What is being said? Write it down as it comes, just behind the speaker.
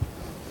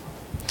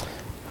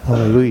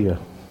Hallelujah.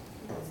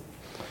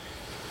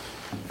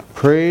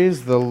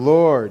 Praise the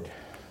Lord.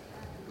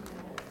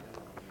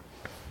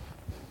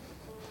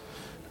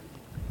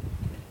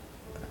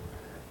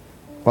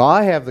 Well,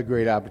 I have the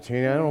great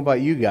opportunity. I don't know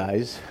about you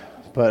guys,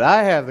 but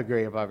I have the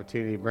great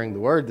opportunity to bring the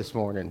word this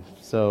morning.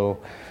 So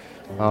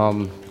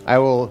I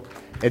will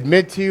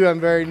admit to you I'm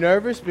very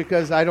nervous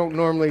because I don't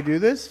normally do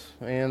this,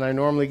 and I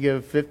normally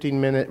give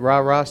 15-minute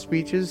rah-rah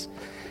speeches.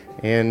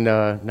 And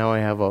now I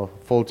have a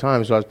full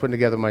time, so I was putting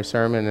together my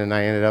sermon, and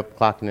I ended up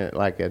clocking it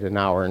like at an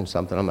hour and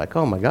something. I'm like,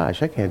 oh my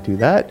gosh, I can't do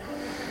that.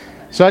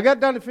 So I got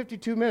down to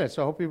 52 minutes,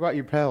 so I hope you brought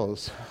your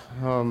pills.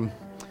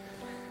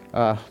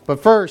 But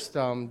first,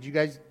 do you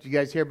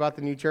guys hear about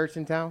the new church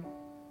in town?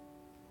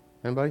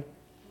 Anybody?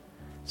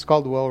 It's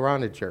called the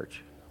Well-Rounded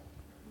Church.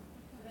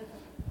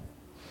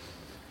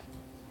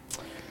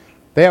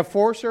 They have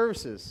 4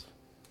 services.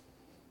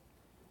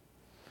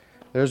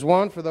 There's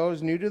one for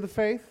those new to the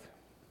faith,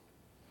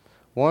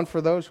 one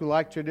for those who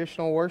like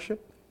traditional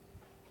worship,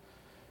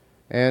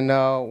 and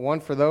one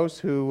for those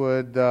who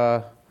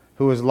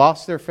has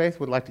lost their faith,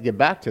 would like to get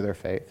back to their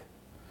faith.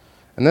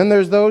 And then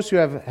there's those who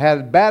have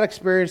had bad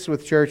experience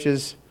with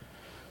churches,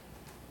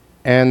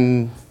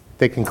 and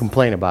they can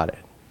complain about it.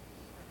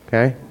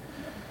 Okay?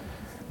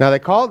 Now they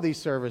call these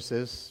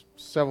services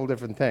several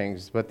different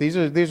things, but these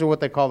are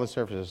what they call the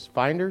services: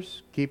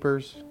 finders,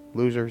 keepers,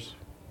 losers,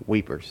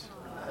 weepers.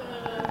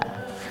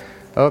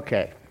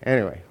 Okay.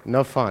 Anyway,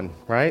 no fun,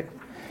 right?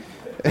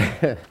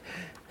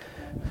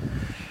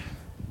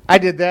 I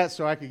did that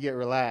so I could get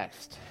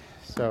relaxed.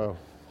 So,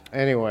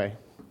 anyway,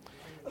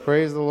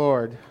 praise the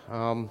Lord.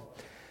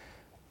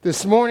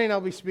 This morning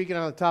I'll be speaking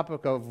on the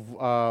topic of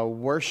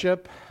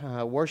worship,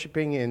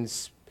 worshiping in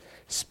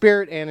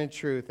spirit and in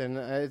truth. And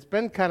it's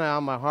been kind of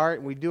on my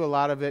heart. We do a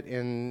lot of it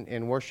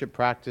in worship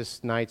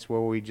practice nights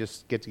where we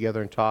just get together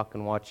and talk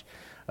and watch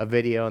a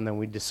video, and then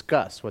we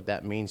discuss what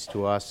that means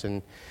to us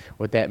and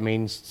what that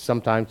means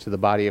sometimes to the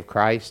body of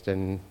Christ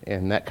and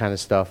that kind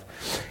of stuff.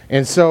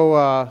 And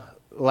so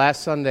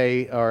last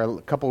Sunday, or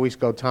a couple of weeks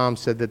ago, Tom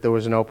said that there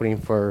was an opening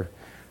for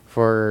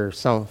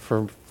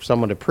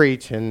someone to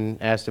preach,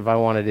 and asked if I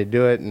wanted to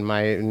do it, and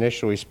my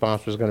initial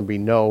response was going to be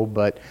no,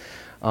 but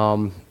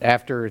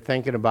after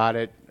thinking about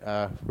it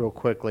real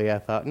quickly, I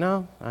thought,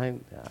 no, I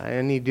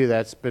need to do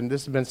that.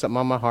 This has been something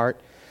on my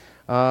heart.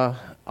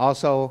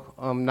 Also,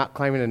 I'm not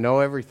claiming to know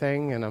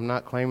everything, and I'm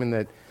not claiming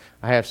that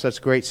I have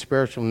such great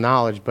spiritual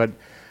knowledge, but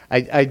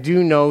I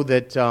do know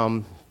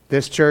that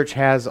this church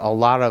has a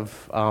lot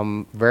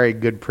of very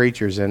good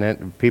preachers in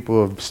it, people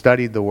who have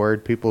studied the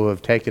Word, people who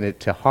have taken it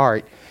to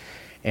heart.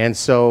 And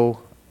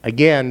so,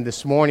 again,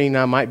 this morning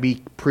I might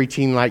be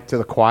preaching like to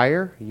the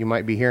choir. You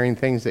might be hearing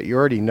things that you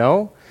already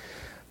know,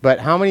 but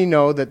how many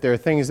know that there are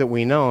things that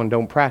we know and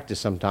don't practice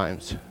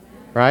sometimes,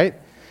 right?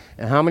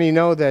 And how many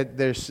know that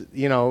there's,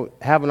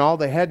 having all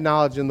the head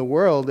knowledge in the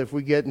world, if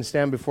we get and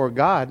stand before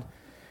God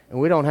and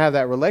we don't have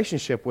that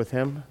relationship with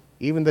Him,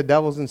 even the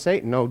devils and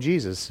Satan know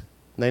Jesus.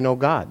 They know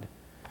God.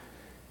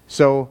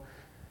 So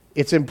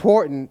it's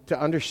important to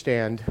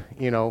understand,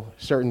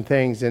 certain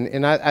things.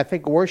 And I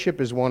think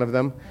worship is one of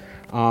them.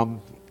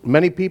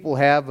 Many people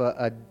have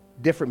a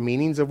different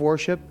meanings of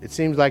worship. It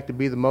seems like to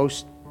be the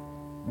most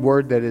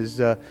word that is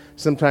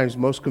sometimes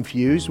most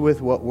confused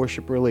with what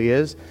worship really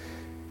is.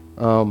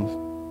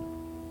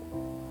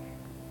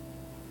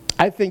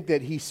 I think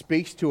that He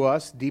speaks to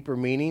us deeper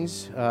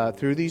meanings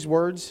through these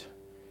words,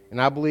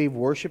 and I believe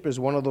worship is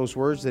one of those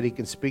words that He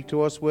can speak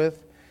to us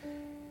with.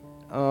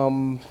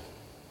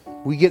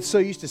 We get so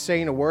used to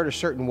saying a word a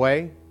certain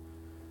way,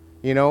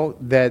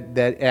 that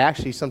it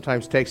actually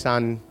sometimes takes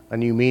on a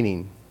new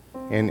meaning,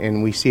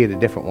 and we see it a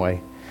different way.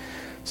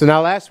 So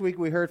now last week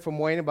we heard from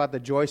Wayne about the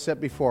joy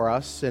set before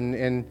us,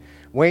 and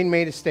Wayne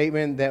made a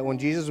statement that when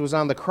Jesus was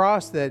on the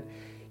cross that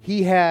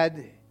He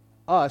had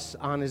us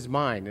on His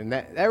mind, and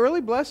that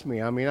really blessed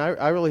me. I mean,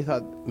 I really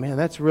thought, man,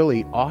 that's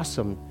really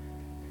awesome.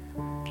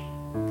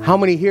 How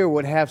many here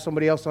would have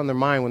somebody else on their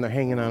mind when they're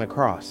hanging on a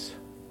cross?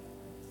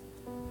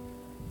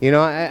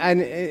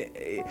 And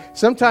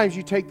sometimes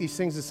you take these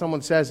things that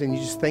someone says and you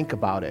just think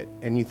about it,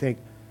 and you think,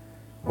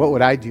 what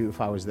would I do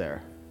if I was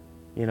there?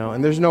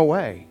 And there's no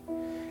way.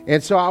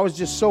 And so I was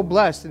just so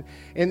blessed.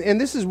 And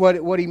this is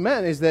what he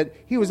meant, is that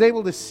he was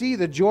able to see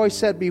the joy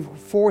set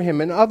before him.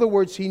 In other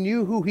words, he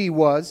knew who he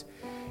was.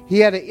 He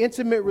had an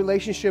intimate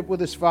relationship with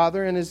his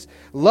Father, and his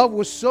love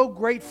was so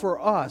great for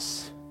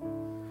us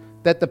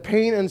that the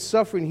pain and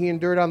suffering he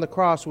endured on the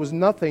cross was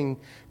nothing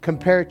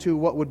compared to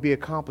what would be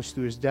accomplished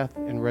through his death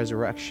and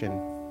resurrection.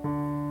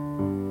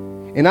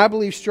 And I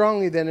believe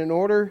strongly that in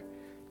order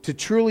to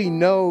truly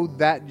know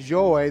that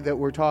joy that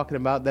we're talking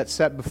about that's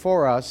set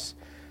before us,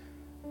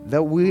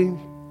 that we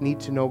need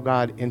to know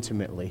God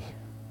intimately.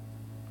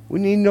 We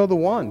need to know the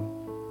One.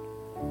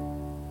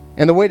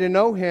 And the way to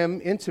know Him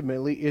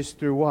intimately is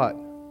through what?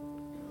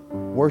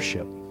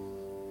 Worship.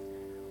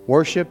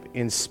 Worship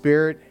in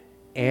spirit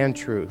and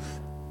truth.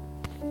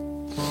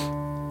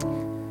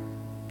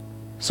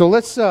 So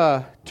let's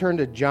turn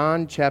to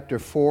John chapter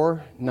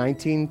 4,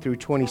 19 through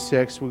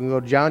 26. We can go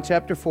to John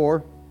chapter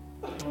 4.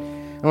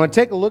 I want to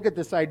take a look at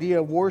this idea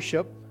of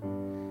worship.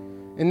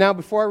 And now,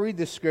 before I read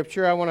this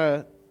scripture,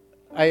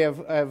 I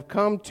have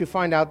come to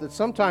find out that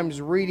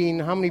sometimes reading,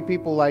 how many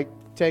people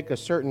take a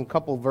certain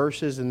couple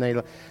verses and they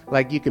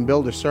you can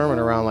build a sermon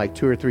around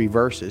 2 or 3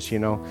 verses,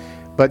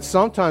 But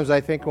sometimes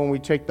I think when we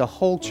take the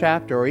whole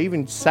chapter or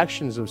even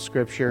sections of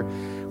scripture,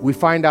 we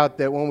find out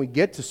that when we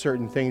get to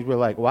certain things, we're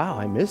like, wow,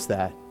 I missed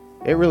that.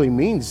 It really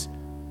means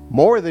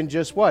more than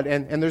just what.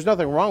 And there's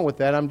nothing wrong with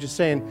that. I'm just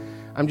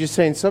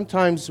saying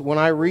sometimes when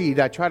I read,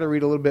 I try to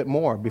read a little bit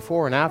more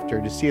before and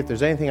after to see if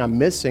there's anything I'm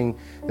missing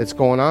that's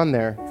going on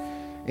there.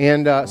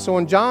 And so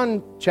in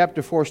John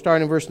chapter 4,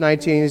 starting in verse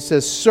 19, it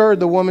says, "Sir,"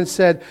 the woman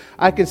said,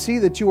 "I can see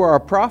that you are a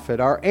prophet.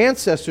 Our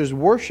ancestors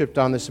worshipped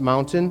on this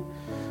mountain,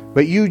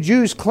 but you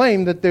Jews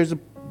claim that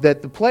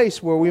that the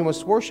place where we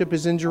must worship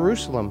is in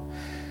Jerusalem."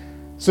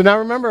 So now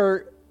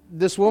remember,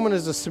 this woman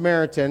is a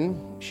Samaritan.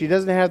 She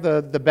doesn't have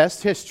the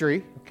best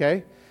history,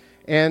 okay?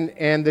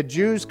 And the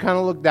Jews kind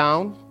of look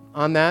down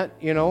on that,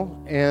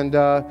 and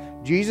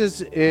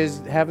Jesus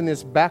is having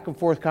this back and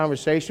forth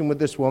conversation with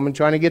this woman,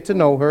 trying to get to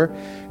know her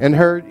and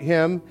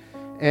him,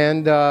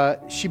 and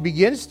she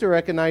begins to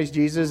recognize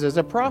Jesus as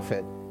a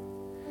prophet.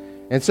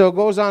 And so it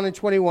goes on in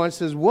 21, it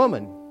says,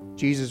 "Woman,"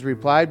 Jesus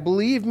replied,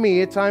 "believe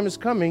me, a time is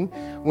coming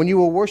when you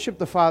will worship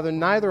the Father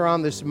neither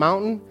on this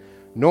mountain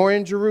nor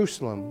in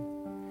Jerusalem.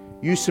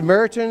 You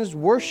Samaritans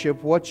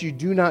worship what you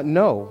do not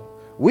know.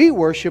 We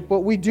worship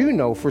what we do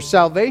know, for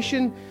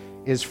salvation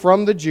is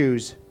from the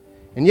Jews.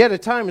 And yet a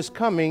time is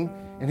coming,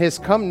 and has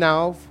come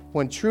now,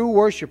 when true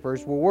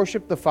worshipers will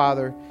worship the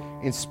Father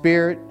in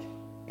spirit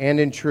and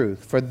in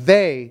truth. For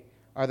they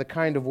are the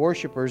kind of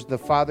worshipers the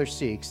Father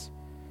seeks.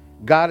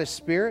 God is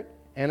spirit,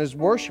 and his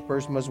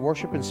worshipers must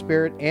worship in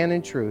spirit and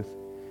in truth."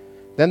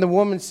 Then the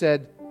woman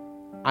said,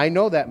 "I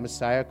know that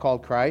Messiah,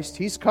 called Christ.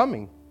 He's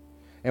coming.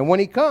 And when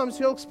he comes,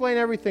 he'll explain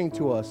everything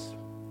to us."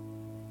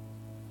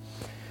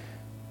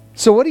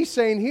 So what he's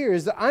saying here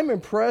is that I'm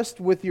impressed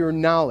with your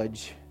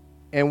knowledge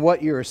and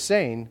what you're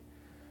saying,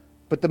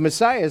 but the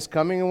Messiah is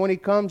coming, and when he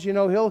comes,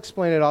 he'll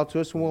explain it all to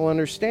us and we'll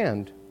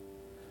understand.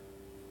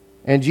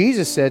 And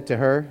Jesus said to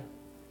her,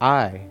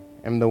 "I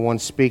am the one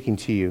speaking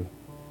to you.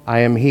 I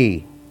am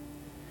he."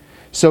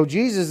 So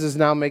Jesus is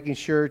now making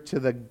sure to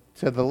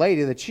the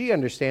lady that she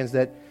understands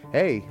that,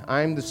 hey,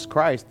 I'm this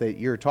Christ that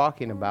you're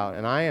talking about,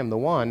 and I am the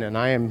one, and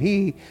I am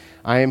he.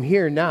 I am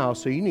here now,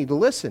 so you need to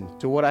listen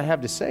to what I have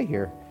to say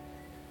here.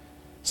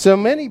 So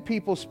many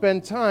people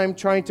spend time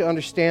trying to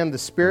understand the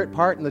spirit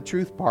part and the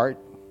truth part,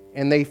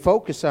 and they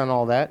focus on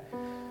all that.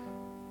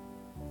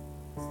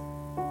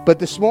 But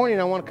this morning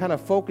I want to kind of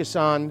focus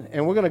on,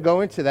 and we're going to go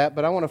into that,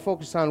 but I want to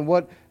focus on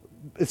what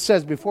it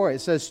says before.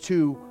 It says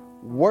to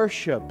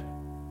worship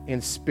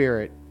in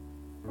spirit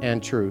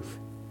and truth.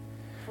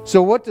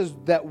 So what does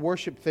that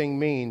worship thing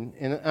mean?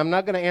 And I'm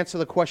not going to answer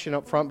the question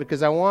up front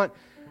because I want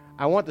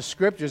the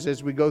scriptures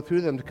as we go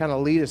through them to kind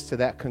of lead us to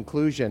that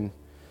conclusion.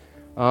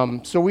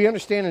 So we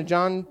understand in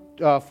John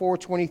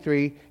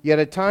 4:23, "Yet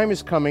a time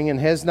is coming and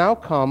has now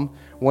come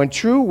when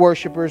true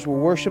worshipers will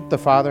worship the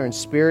Father in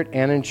spirit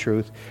and in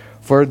truth,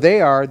 for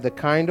they are the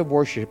kind of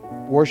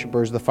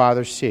worshipers the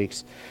Father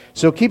seeks."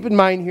 So keep in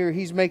mind here,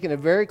 he's making it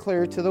very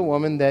clear to the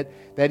woman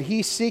that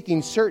he's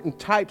seeking certain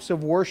types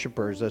of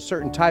worshipers, a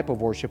certain type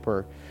of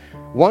worshiper,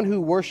 one who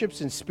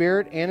worships in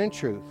spirit and in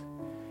truth.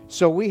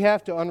 So we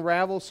have to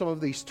unravel some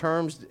of these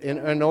terms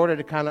in order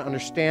to kind of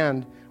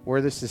understand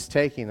where this is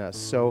taking us.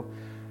 So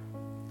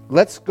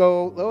let's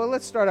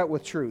start out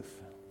with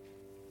truth.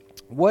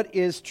 What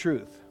is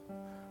truth?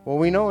 Well,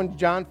 we know in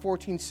John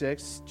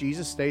 14:6,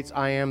 Jesus states,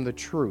 "I am the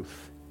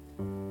truth."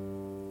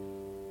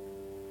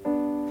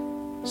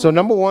 So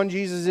number one,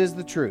 Jesus is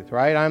the truth,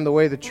 right? I am the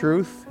way, the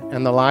truth,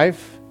 and the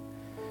life.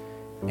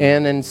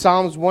 And in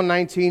Psalms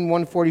 119,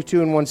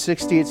 142, and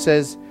 160, it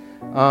says,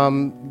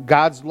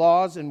 God's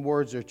laws and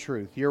words are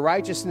truth. Your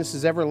righteousness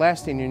is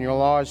everlasting, and your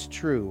law is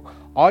true.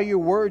 All your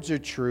words are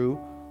true.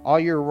 All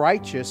your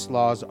righteous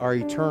laws are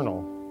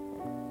eternal.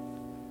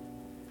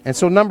 And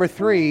so number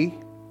three,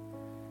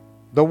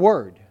 the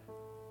Word,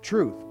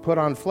 truth, put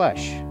on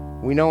flesh.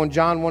 We know in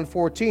John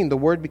 1:14, the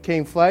Word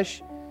became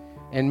flesh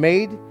and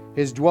made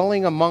his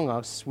dwelling among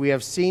us. We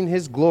have seen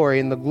his glory,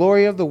 and the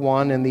glory of the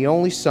one and the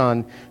only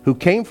Son, who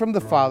came from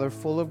the Father,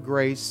 full of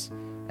grace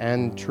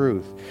and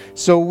truth.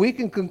 So we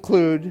can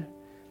conclude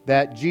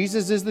that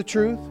Jesus is the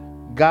truth,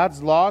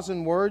 God's laws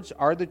and words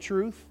are the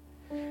truth,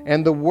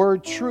 and the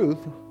word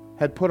truth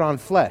had put on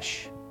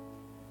flesh.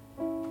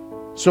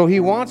 So he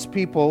wants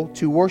people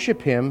to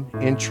worship him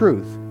in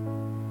truth.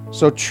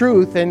 So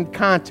truth in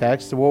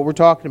context of what we're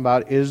talking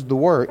about is the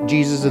Word,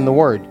 Jesus and the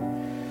Word.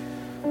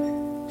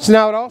 So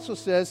now it also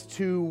says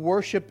to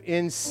worship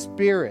in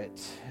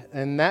spirit.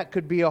 And that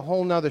could be a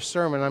whole nother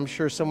sermon. I'm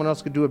sure someone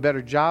else could do a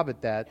better job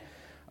at that.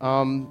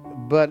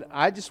 But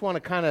I just want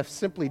to kind of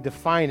simply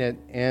define it.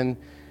 And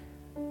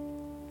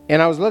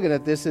I was looking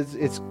at this.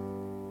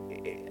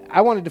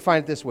 I want to define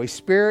it this way.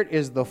 Spirit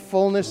is the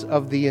fullness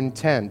of the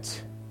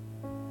intent.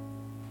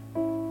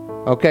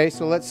 Okay,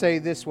 so let's say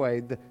this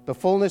way. The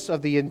fullness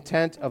of the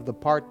intent of the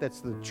part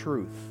that's the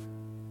truth.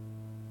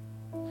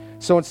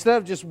 So instead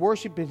of just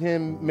worshiping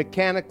him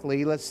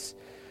mechanically, we're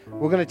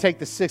going to take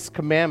the sixth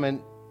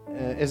commandment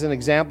as an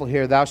example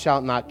here, thou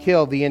shalt not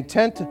kill. The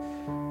intent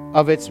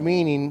of its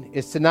meaning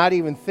is to not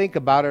even think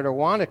about it or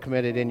want to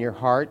commit it in your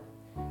heart,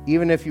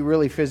 even if you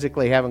really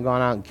physically haven't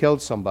gone out and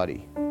killed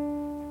somebody.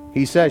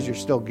 He says you're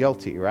still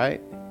guilty,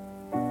 right?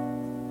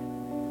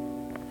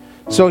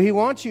 So he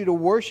wants you to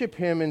worship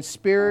him in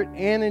spirit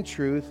and in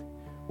truth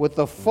with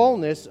the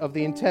fullness of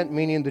the intent,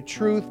 meaning the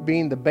truth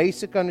being the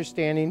basic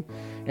understanding,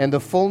 and the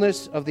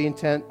fullness of the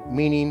intent,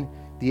 meaning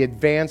the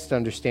advanced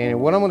understanding.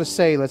 What I'm going to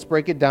say, let's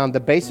break it down. The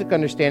basic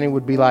understanding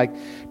would be like,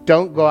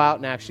 don't go out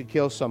and actually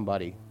kill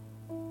somebody.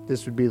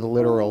 This would be the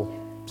literal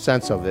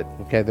sense of it,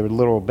 okay, the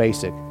literal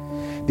basic.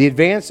 The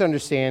advanced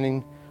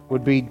understanding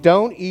would be,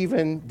 don't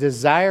even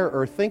desire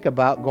or think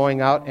about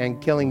going out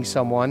and killing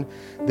someone.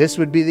 This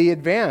would be the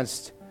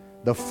advanced,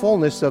 the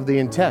fullness of the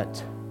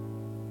intent.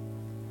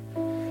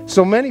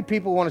 So many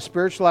people want to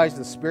spiritualize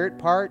the spirit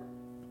part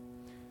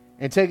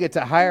and take it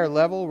to a higher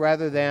level,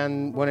 rather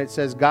than when it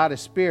says God is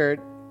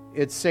spirit,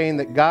 it's saying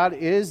that God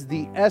is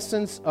the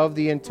essence of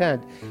the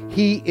intent.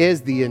 He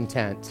is the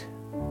intent.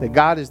 That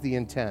God is the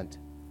intent.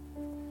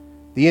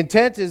 The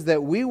intent is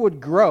that we would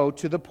grow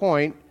to the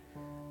point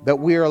that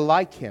we are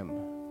like him.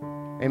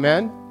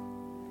 Amen?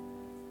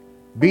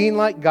 Being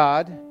like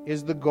God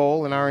is the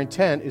goal, and our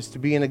intent is to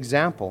be an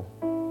example.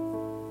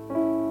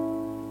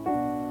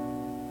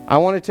 I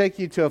want to take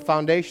you to a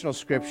foundational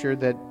scripture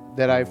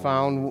that I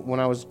found when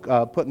I was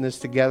putting this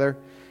together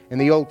in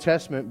the Old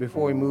Testament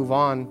before we move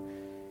on.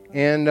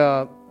 And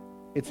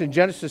it's in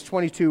Genesis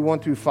 22, 1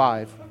 through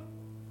 5.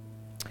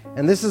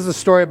 And this is the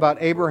story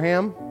about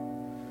Abraham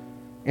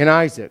and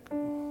Isaac.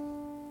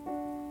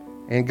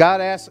 And God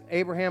asked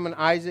Abraham and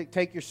Isaac,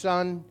 take your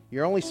son,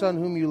 your only son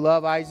whom you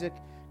love, Isaac,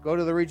 go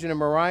to the region of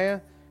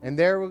Moriah, and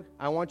there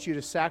I want you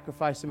to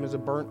sacrifice him as a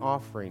burnt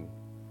offering.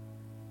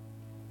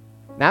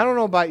 Now, I don't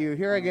know about you.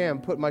 Here I am,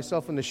 putting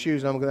myself in the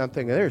shoes. I'm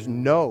thinking, there's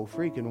no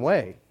freaking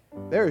way.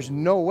 There's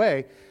no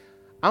way.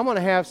 I'm going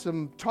to have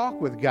some talk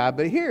with God.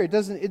 But here, it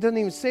doesn't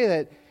even say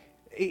that.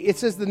 It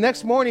says the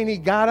next morning he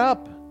got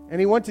up and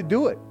he went to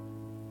do it.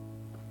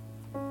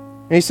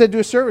 And he said to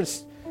his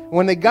servants,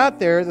 when they got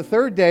there, the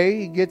third day,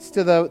 he gets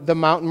to the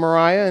mountain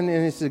Moriah, and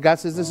he says, God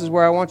says, this is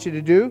where I want you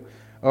to do,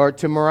 or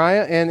to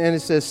Moriah. And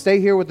it says, stay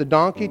here with the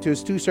donkey, to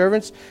his two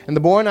servants. And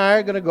the boy and I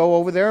are going to go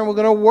over there and we're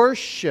going to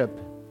worship.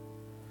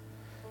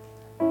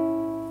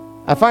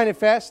 I find it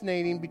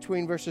fascinating,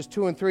 between verses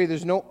 2 and 3,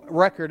 there's no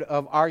record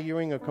of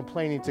arguing or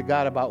complaining to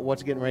God about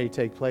what's getting ready to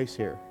take place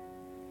here.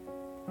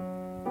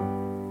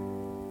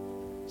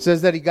 It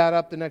says that he got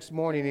up the next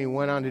morning and he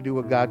went on to do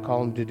what God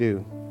called him to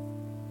do.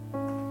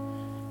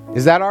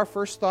 Is that our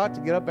first thought,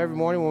 to get up every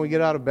morning when we get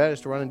out of bed,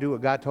 is to run and do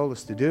what God told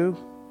us to do?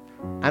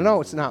 I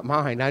know it's not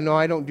mine. I know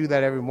I don't do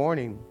that every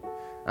morning.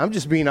 I'm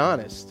just being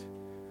honest.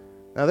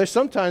 Now, there's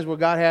some times where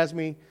God has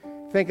me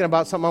thinking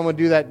about something I'm going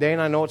to do that day, and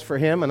I know it's for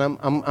him,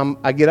 and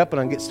I get up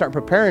and start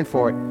preparing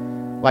for it,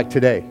 like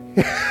today.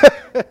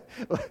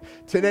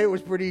 Today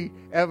was pretty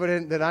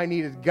evident that I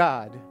needed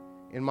God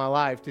in my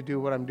life to do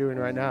what I'm doing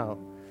right now.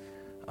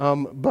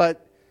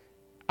 But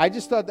I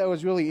just thought that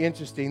was really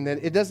interesting,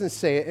 that it doesn't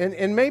say it,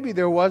 and maybe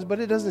there was, but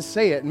it doesn't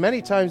say it. And many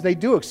times they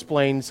do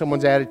explain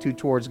someone's attitude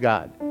towards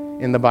God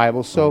in the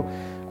Bible. So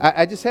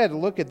I just had to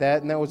look at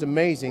that, and that was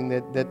amazing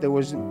that there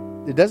was.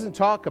 It doesn't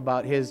talk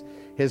about his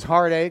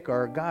heartache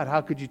or, God,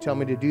 how could you tell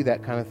me to do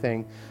that kind of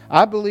thing.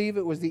 I believe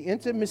it was the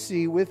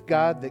intimacy with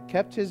God that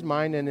kept his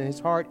mind and his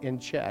heart in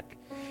check.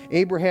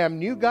 Abraham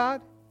knew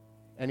God,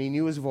 and he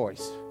knew his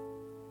voice.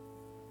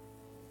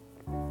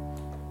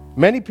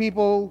 Many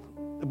people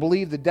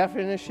believe the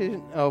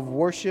definition of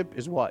worship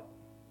is what?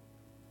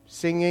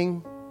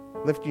 Singing,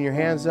 lifting your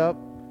hands up,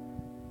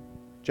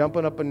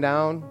 jumping up and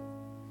down.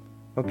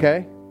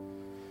 Okay?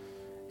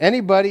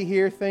 Anybody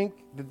here think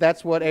that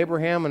that's what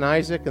Abraham and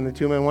Isaac and the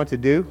two men went to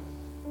do?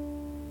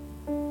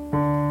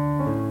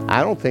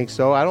 I don't think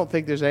so. I don't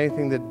think there's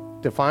anything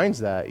that defines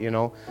that, you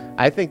know.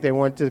 I think they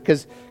went to,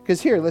 because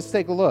here, let's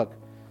take a look.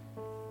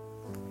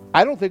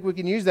 I don't think we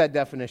can use that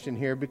definition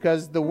here,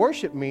 because the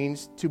worship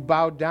means to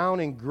bow down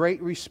in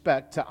great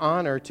respect, to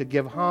honor, to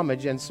give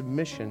homage and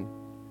submission.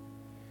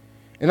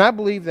 And I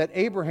believe that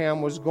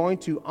Abraham was going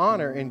to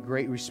honor in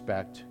great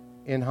respect,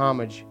 in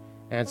homage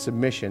and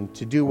submission,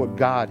 to do what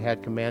God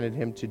had commanded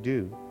him to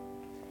do.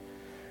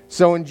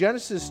 So in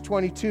Genesis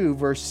 22,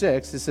 verse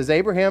 6, it says,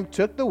 Abraham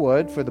took the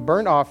wood for the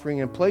burnt offering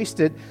and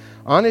placed it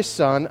on his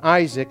son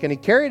Isaac, and he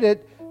carried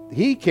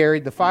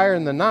the fire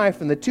and the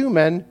knife, and the two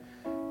men,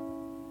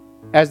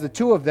 as the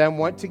two of them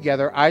went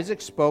together,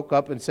 Isaac spoke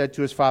up and said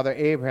to his father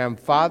Abraham,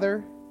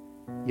 Father?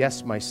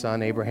 Yes, my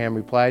son, Abraham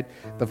replied.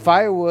 The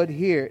fire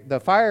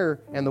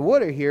and the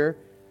wood are here,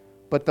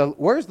 but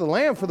where's the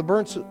lamb for the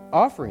burnt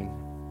offering?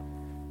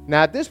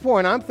 Now at this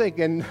point I'm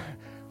thinking,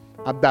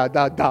 you know what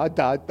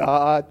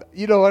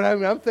I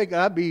mean? I'm thinking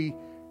I'd be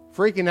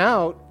freaking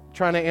out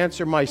trying to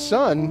answer my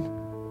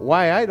son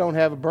why I don't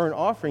have a burnt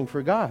offering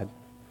for God.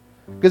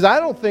 Because I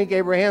don't think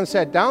Abraham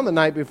sat down the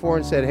night before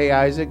and said, hey,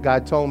 Isaac,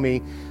 God told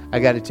me I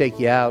got to take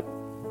you out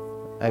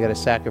I got to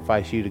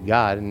sacrifice you to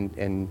God,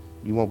 and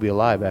you won't be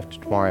alive after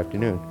tomorrow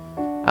afternoon.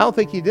 I don't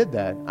think he did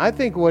that. I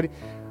think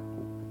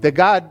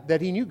that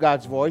he knew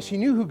God's voice. He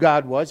knew who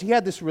God was. He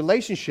had this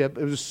relationship.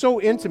 It was so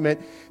intimate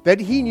that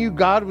he knew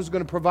God was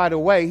going to provide a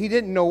way. He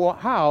didn't know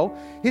how.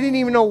 He didn't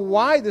even know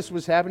why this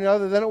was happening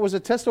other than it was a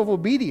test of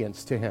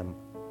obedience to him.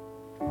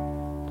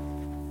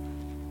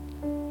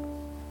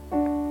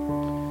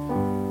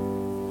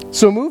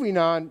 So moving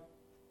on,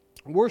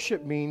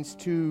 worship means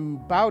to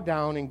bow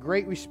down in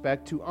great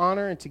respect, to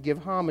honor and to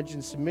give homage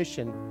and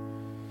submission.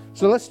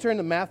 So let's turn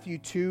to Matthew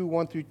 2,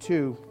 1 through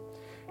 2.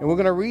 And we're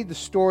going to read the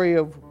story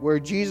of where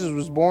Jesus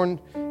was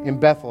born in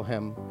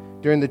Bethlehem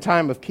during the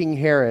time of King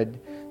Herod.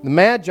 The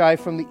Magi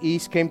from the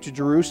east came to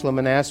Jerusalem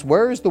and asked,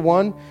 "Where is the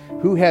one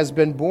who has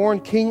been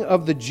born King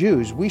of the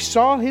Jews? We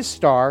saw his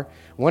star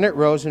when it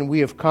rose, and we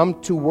have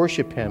come to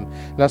worship him."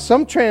 Now,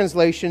 some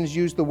translations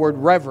use the word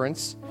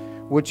reverence,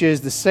 which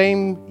is the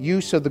same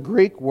use of the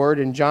Greek word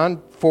in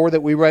John 4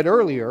 that we read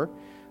earlier.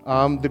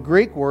 The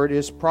Greek word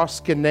is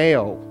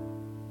proskuneo.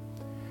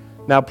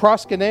 Now,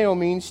 proskuneo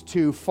means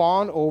to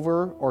fawn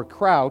over or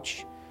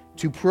crouch,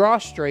 to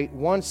prostrate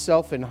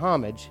oneself in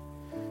homage,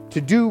 to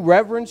do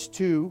reverence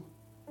to,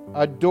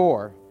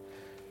 adore.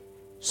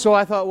 So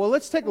I thought, well,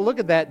 let's take a look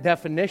at that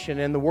definition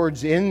and the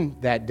words in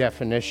that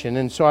definition.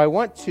 And so I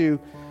went to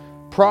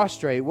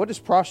prostrate. What does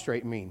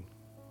prostrate mean?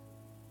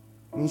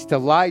 It means to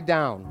lie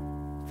down,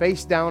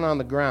 face down on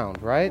the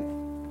ground, right?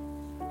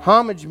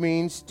 Homage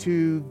means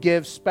to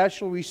give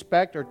special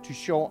respect or to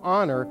show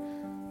honor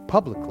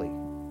publicly.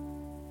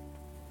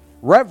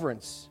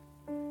 Reverence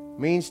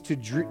means to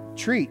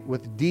treat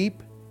with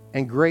deep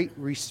and great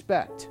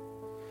respect.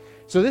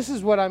 So this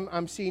is what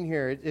I'm seeing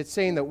here. It's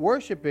saying that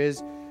worship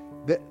is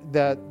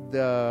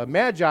the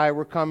Magi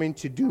were coming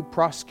to do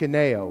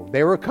proskuneo.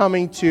 They were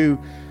coming to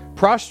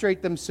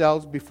prostrate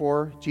themselves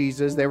before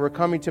Jesus. They were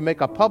coming to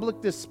make a public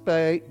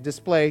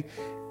display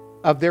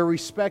of their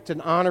respect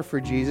and honor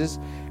for Jesus.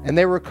 And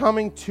they were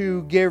coming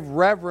to give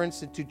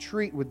reverence and to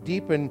treat with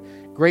deep and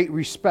great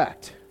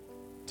respect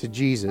to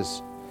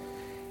Jesus.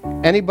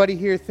 Anybody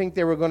here think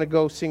they were going to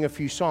go sing a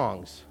few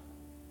songs?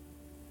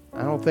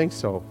 I don't think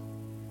so.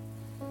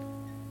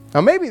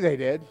 Now maybe they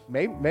did.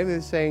 Maybe they're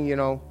saying,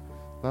 la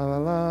la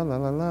la la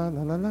la la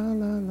la la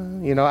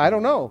la. I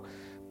don't know.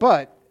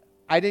 But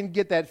I didn't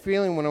get that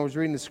feeling when I was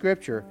reading the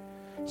scripture.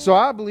 So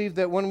I believe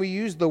that when we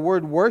use the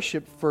word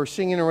worship for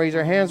singing and raise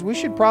our hands, we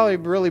should probably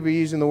really be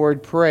using the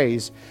word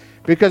praise.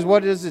 Because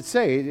what does it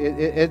say?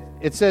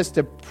 It says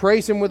to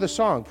praise him with a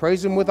song,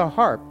 praise him with a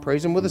harp,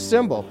 praise him with a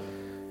cymbal.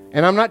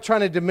 And I'm not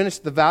trying to diminish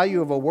the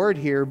value of a word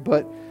here,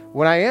 but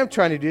what I am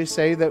trying to do is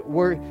say that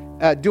we're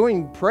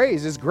doing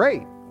praise is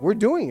great. We're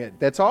doing it.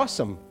 That's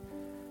awesome.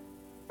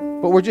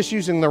 But we're just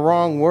using the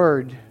wrong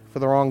word for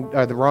the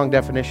wrong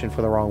definition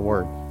for the wrong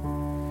word.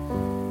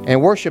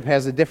 And worship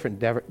has a different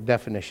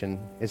definition.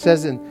 It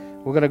says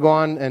we're going to go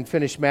on and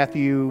finish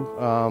Matthew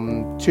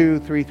 2,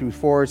 3 through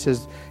 4. It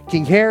says,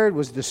 King Herod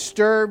was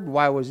disturbed.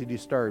 Why was he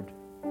disturbed?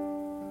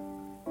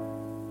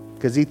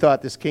 Because he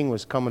thought this king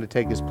was coming to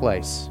take his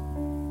place.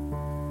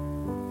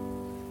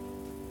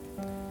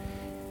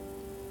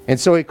 And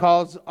so he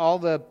calls all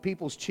the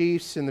people's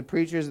chiefs and the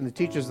preachers and the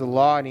teachers of the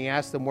law, and he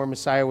asked them where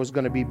Messiah was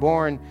going to be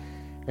born.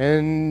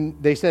 And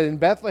they said, in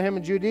Bethlehem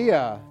in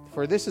Judea,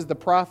 for this is the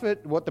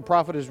prophet, what the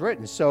prophet has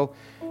written. So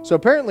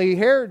apparently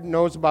Herod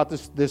knows about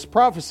this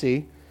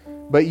prophecy,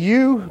 but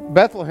you,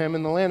 Bethlehem,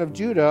 in the land of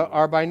Judah,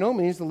 are by no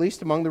means the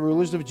least among the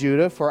rulers of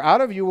Judah, for out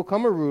of you will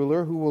come a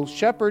ruler who will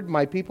shepherd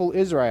my people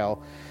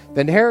Israel.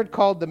 Then Herod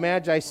called the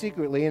Magi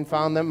secretly and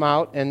found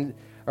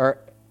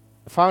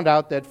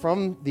out that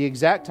from the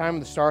exact time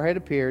the star had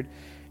appeared.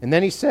 And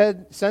then he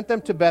sent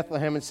them to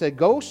Bethlehem and said,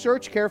 "Go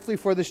search carefully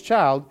for this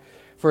child,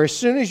 for as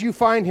soon as you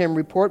find him,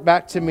 report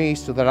back to me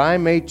so that I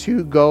may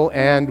too go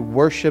and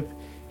worship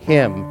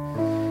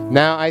him."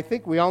 Now, I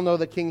think we all know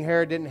that King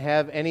Herod didn't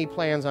have any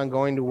plans on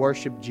going to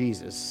worship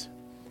Jesus,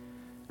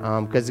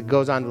 because it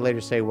goes on to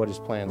later say what his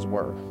plans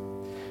were.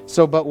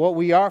 But what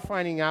we are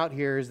finding out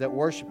here is that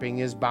worshiping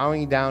is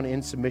bowing down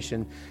in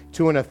submission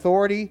to an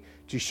authority,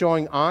 to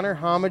showing honor,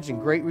 homage, and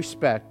great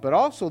respect, but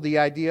also the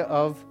idea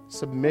of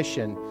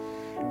submission.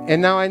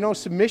 And now I know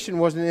submission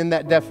wasn't in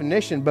that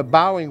definition, but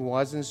bowing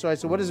was. And so I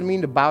said, what does it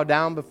mean to bow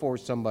down before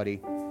somebody?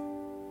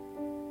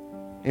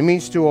 It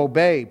means to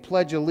obey,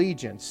 pledge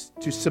allegiance,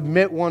 to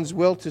submit one's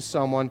will to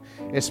someone,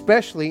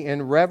 especially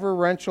in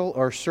reverential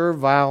or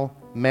servile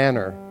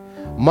manner.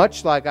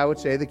 Much like, I would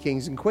say, the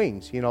kings and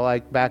queens.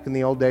 Like back in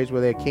the old days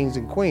where they had kings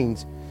and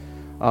queens.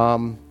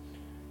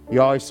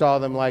 You always saw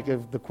them like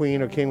if the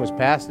queen or king was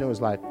passing, it was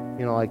like,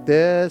 like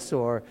this,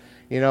 or,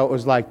 it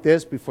was like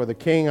this before the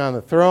king on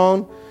the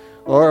throne,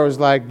 or it was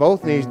like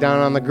both knees down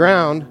on the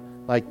ground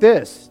like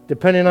this,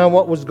 depending on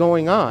what was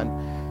going on.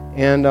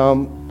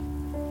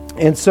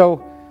 And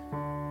so,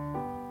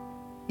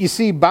 you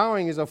see,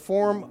 bowing is a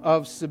form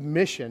of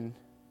submission,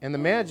 and the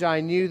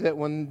Magi knew that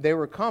when they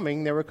were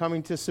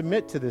coming to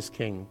submit to this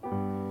king.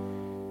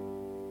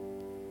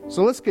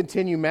 So let's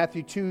continue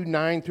Matthew 2,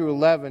 9 through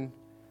 11.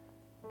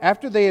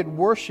 After they had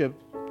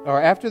worshipped,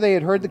 after they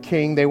had heard the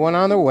king, they went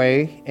on their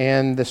way,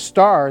 and the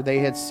star they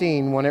had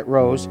seen when it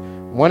rose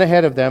went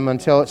ahead of them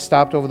until it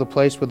stopped over the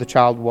place where the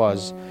child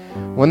was.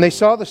 When they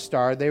saw the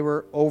star, they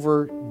were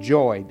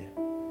overjoyed.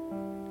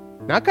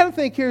 Now, I kind of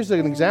think here's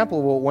an example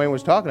of what Wayne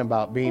was talking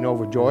about, being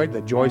overjoyed,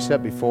 the joy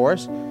set before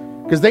us,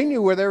 because they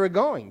knew where they were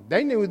going.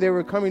 They knew they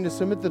were coming to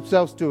submit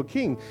themselves to a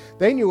king.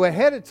 They knew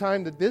ahead of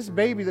time that this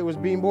baby that was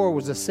being born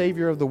was the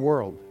Savior of the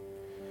world.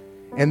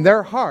 And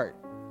their heart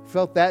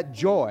felt that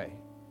joy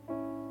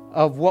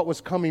of what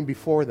was coming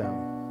before them.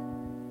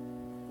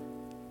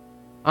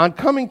 On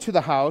coming to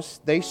the house,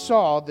 they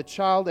saw the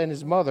child and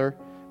his mother,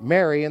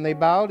 Mary, and they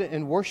bowed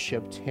and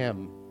worshipped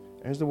him.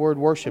 There's the word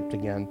worshipped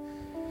again.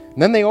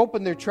 And then they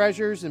opened their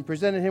treasures and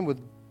presented him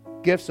with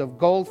gifts of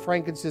gold,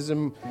 frankincense,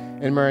 and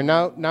myrrh.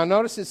 Now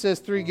notice it says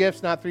 3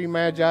 gifts, not 3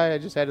 magi. I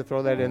just had to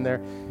throw that in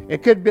there.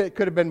 It could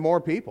have been more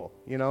people.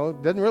 You know,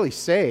 it doesn't really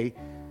say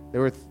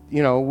there were.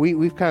 You know,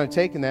 we've kind of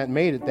taken that and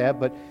made it that,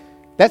 but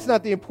that's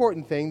not the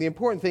important thing. The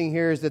important thing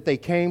here is that they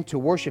came to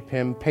worship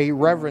him, pay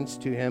reverence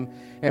to him,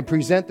 and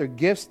present their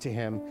gifts to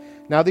him.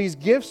 Now, these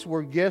gifts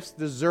were gifts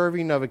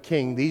deserving of a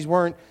king. These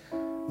weren't,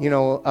 you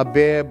know, a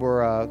bib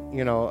or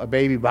a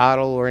baby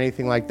bottle or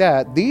anything like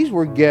that. These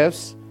were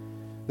gifts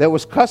that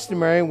was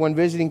customary when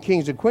visiting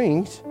kings and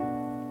queens,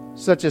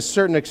 such as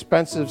certain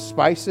expensive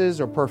spices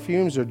or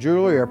perfumes or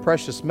jewelry or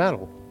precious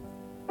metal.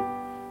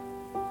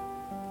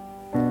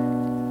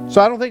 So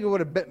I don't think it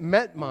would have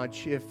meant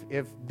much if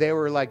they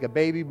were like a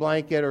baby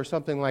blanket or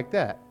something like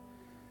that.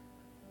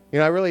 You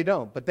know, I really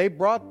don't. But they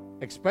brought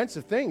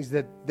expensive things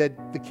that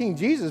the King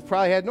Jesus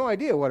probably had no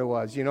idea what it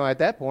was, you know, at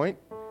that point.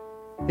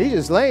 He's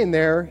just laying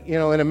there, you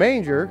know, in a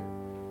manger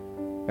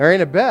or in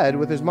a bed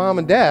with his mom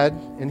and dad,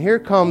 and here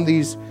come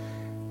these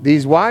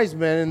wise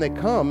men, and they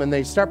come and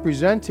they start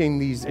presenting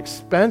these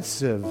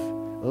expensive,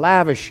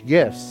 lavish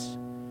gifts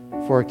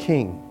for a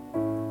king.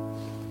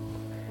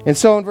 And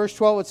so in verse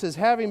 12 it says,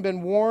 having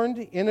been warned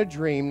in a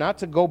dream not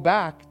to go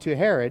back to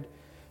Herod,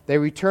 they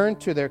returned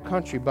to their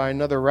country by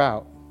another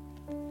route.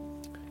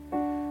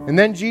 And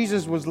then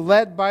Jesus was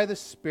led by the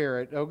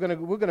Spirit. We're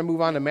going to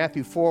move on to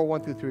Matthew 4,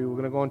 1 through 3. We're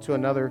going to go into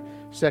another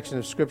section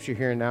of Scripture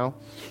here now.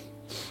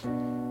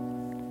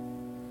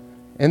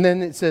 And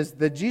then it says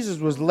that Jesus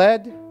was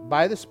led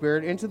by the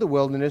Spirit into the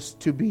wilderness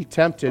to be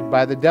tempted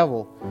by the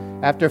devil.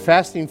 After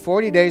fasting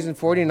 40 days and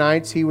 40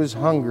 nights, he was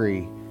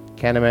hungry.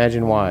 Can't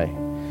imagine why.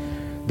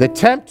 The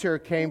tempter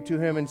came to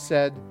him and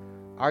said,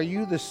 are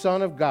you the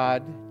Son of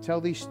God?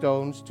 Tell these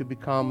stones to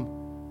become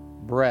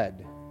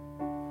bread.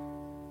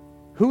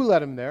 Who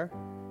led him there?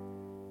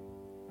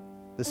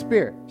 The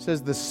Spirit. It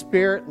says the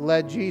Spirit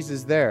led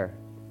Jesus there.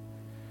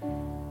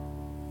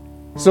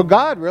 So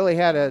God really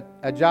had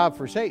a job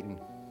for Satan.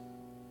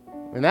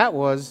 And that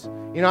was,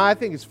 you know, I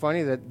think it's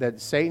funny that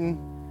Satan,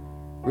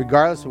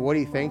 regardless of what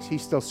he thinks,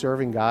 he's still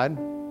serving God.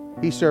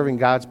 He's serving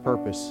God's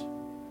purpose.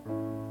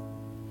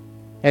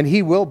 And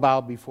he will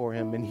bow before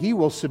him, and he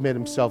will submit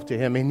himself to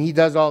him, and he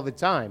does all the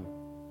time.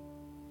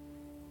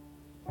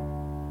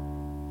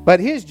 But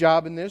his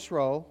job in this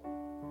role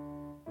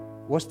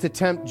was to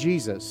tempt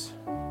Jesus.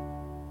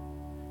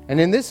 And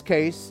in this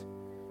case,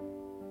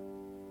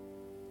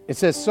 it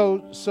says,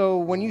 so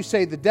when you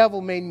say the devil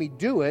made me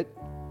do it,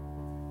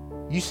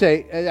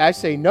 I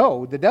say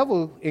no. The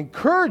devil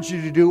encouraged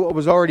you to do what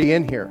was already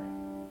in here.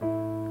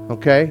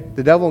 Okay?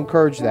 The devil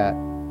encouraged that.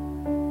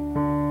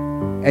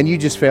 And you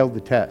just failed the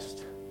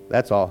test.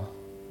 That's all.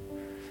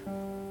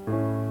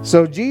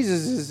 So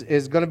Jesus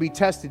is going to be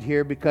tested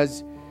here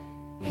because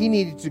he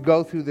needed to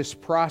go through this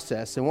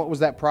process. And what was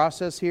that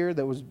process here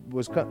that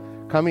was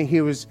coming?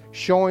 He was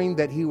showing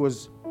that he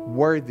was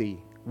worthy.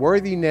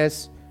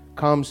 Worthiness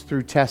comes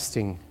through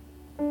testing.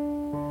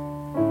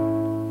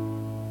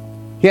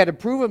 He had to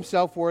prove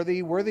himself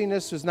worthy.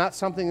 Worthiness is not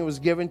something that was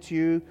given to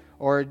you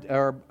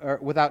or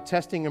without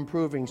testing and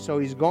proving. So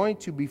he's going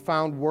to be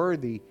found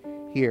worthy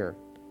here.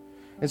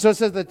 And so it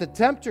says that the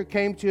tempter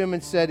came to him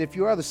and said, if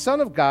you are the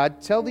Son of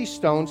God, tell these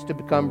stones to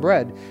become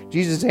bread.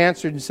 Jesus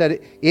answered and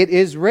said, it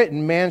is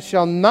written, man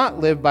shall not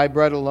live by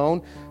bread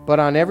alone, but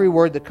on every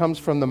word that comes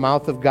from the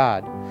mouth of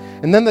God.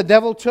 And then the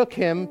devil took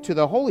him to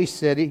the holy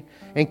city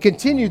and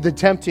continued the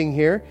tempting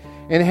here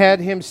and had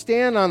him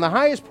stand on the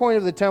highest point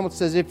of the temple. It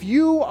says, if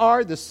you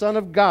are the Son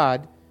of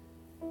God,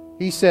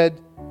 he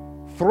said,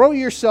 throw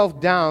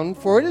yourself down,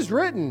 for it is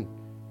written,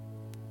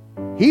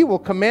 he will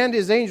command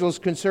his angels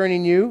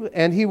concerning you,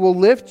 and he will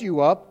lift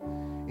you up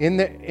in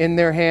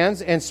their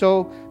hands, and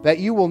so that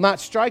you will not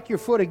strike your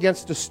foot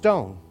against a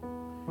stone.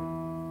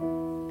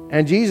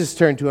 And Jesus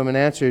turned to him and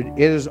answered,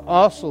 it is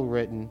also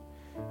written,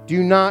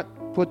 do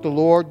not put the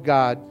Lord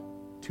God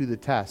to the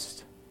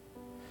test.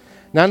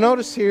 Now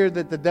notice here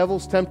that the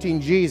devil's tempting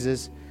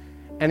Jesus,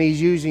 and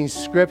he's using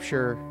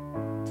Scripture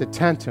to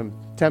tempt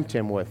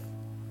him with.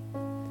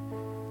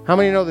 How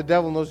many know the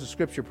devil knows the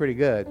Scripture pretty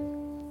good?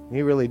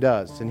 He really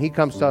does. And he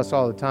comes to us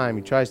all the time.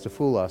 He tries to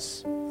fool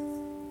us.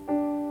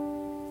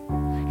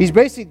 He's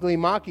basically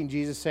mocking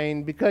Jesus,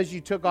 saying, because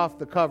you took off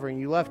the covering,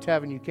 you left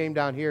heaven, you came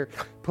down here,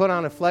 put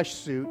on a flesh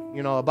suit,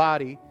 a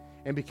body,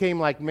 and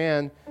became like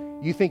man,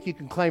 you think you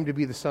can claim to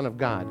be the Son of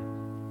God?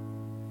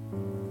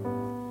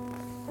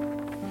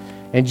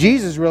 And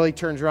Jesus really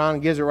turns around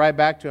and gives it right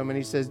back to him, and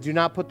he says, do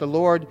not put the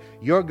Lord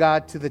your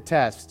God to the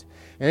test.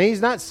 And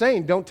he's not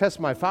saying, don't test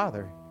my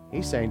Father.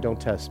 He's saying,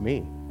 don't test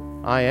me.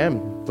 I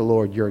am the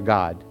Lord your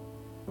God.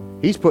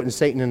 He's putting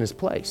Satan in his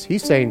place.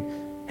 He's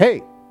saying,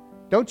 hey,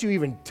 don't you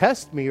even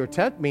test me or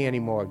tempt me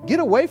anymore. Get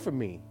away from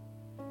me.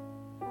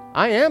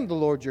 I am the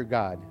Lord your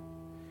God.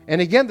 And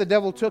again, the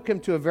devil took him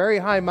to a very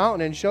high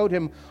mountain and showed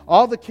him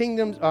all the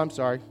kingdoms. Oh, I'm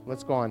sorry,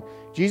 let's go on.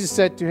 Jesus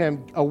said to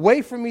him,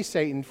 away from me,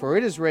 Satan, for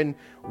it is written,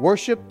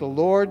 worship the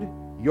Lord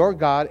your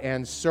God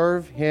and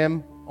serve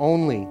him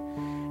only.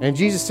 And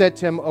Jesus said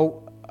to him,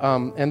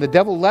 and the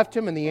devil left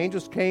him, and the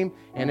angels came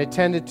and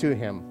attended to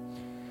him.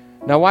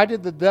 Now, why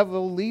did the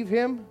devil leave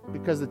him?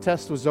 Because the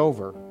test was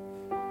over.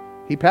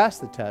 He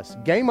passed the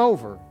test. Game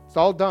over. It's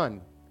all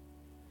done.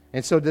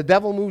 And so the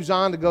devil moves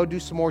on to go do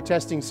some more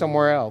testing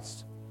somewhere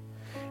else.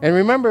 And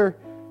remember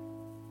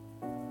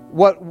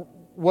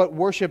what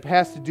worship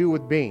has to do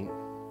with being.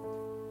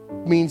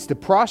 It means to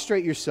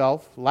prostrate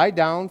yourself, lie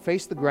down,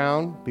 face the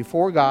ground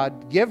before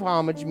God, give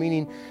homage,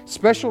 meaning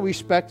special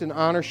respect and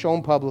honor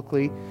shown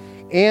publicly,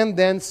 and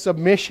then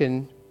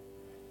submission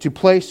to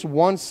place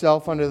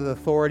oneself under the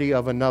authority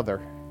of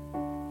another.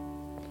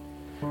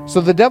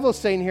 So the devil is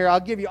saying here, I'll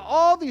give you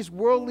all these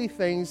worldly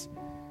things.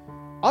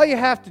 All you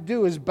have to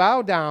do is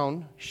bow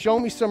down, show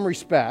me some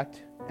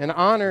respect, and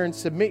honor and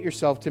submit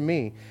yourself to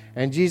me.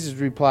 And Jesus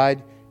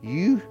replied,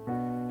 you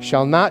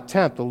shall not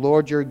tempt the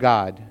Lord your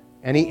God.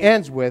 And he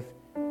ends with,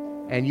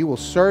 and you will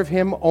serve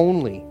him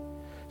only.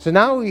 So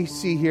now we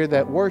see here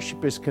that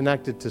worship is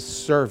connected to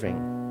serving.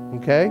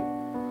 Okay?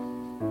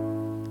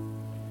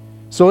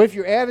 So if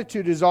your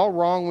attitude is all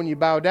wrong when you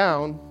bow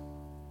down,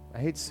 I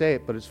hate to say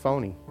it, but it's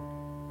phony.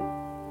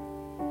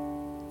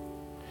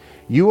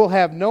 You will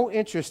have no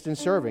interest in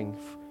serving.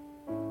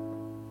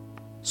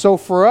 So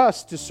for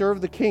us to serve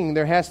the King,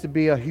 there has to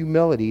be a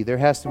humility, there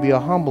has to be a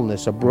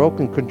humbleness, a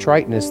broken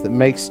contriteness that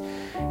makes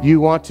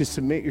you want to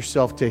submit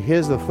yourself to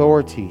his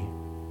authority.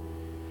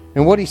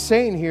 And what he's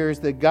saying here is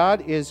that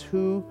God is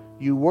who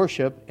you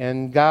worship,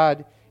 and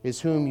God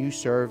is whom you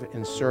serve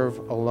and serve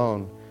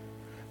alone.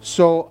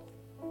 So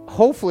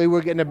hopefully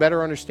we're getting a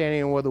better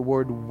understanding of what the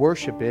word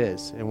worship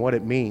is and what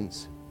it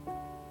means.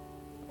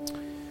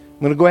 I'm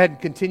going to go ahead and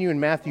continue in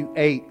Matthew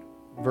 8,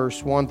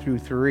 verse 1 through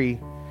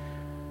 3.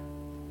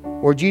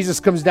 Where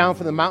Jesus comes down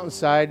from the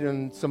mountainside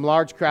and some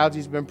large crowds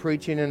he's been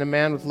preaching, and a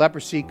man with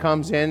leprosy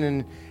comes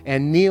in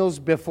and kneels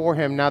before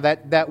him. Now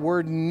that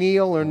word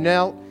kneel or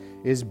knelt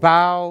is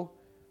bow,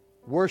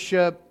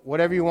 worship,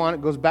 whatever you want.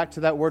 It goes back to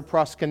that word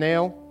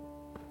proskuneo.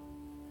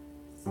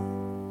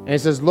 And it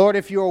says, Lord,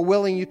 if you are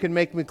willing, you can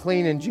make me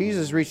clean. And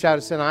Jesus reached out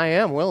and said, I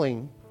am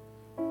willing.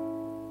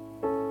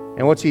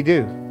 And what's he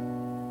do?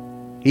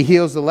 He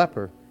heals the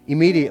leper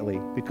immediately,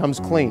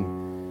 becomes clean.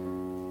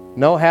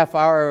 No half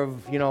hour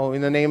of,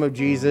 in the name of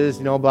Jesus,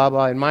 blah,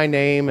 blah, in my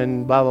name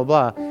and blah, blah,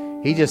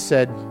 blah. He just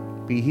said,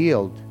 be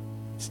healed.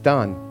 It's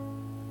done.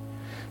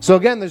 So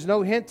again, there's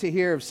no hint to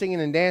here of singing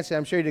and dancing.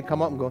 I'm sure he didn't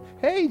come up and go,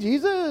 hey,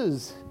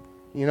 Jesus,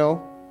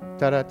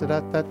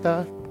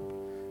 da-da-da-da-da-da.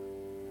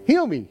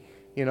 Heal me,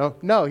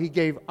 No, he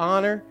gave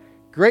honor,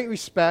 great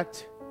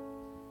respect,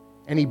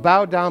 and he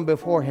bowed down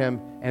before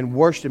him and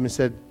worshiped him and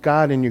said,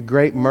 God, in your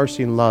great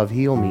mercy and love,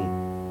 heal me.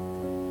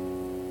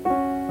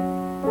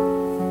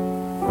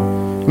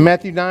 In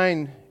Matthew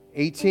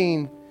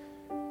 9:18,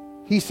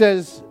 he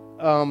says,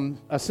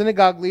 a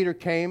synagogue leader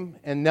came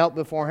and knelt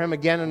before him.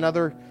 Again,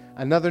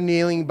 another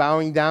kneeling,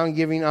 bowing down,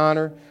 giving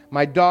honor.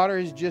 My daughter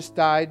has just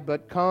died,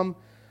 but come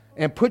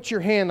and put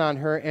your hand on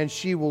her and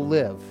she will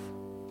live.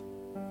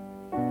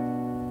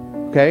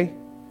 Okay?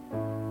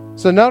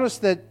 So notice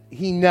that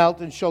he knelt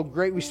and showed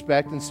great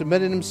respect and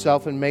submitted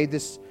himself and made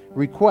this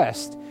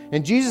request.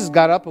 And Jesus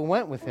got up and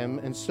went with him,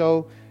 and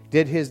so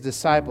did his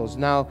disciples.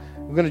 Now,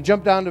 we're going to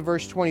jump down to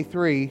verse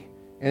 23,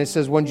 and it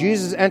says, when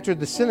Jesus entered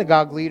the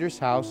synagogue leader's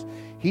house,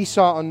 he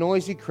saw a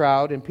noisy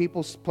crowd and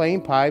people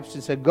playing pipes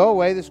and said, go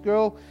away, this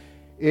girl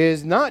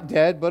is not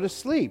dead but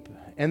asleep.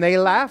 And they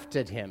laughed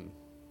at him.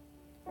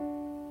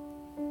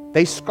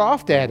 They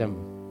scoffed at him.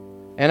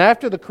 And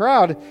after the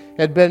crowd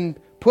had been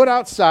put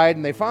outside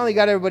and they finally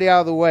got everybody out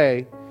of the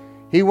way,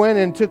 he went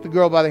and took the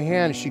girl by the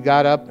hand. She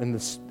got up,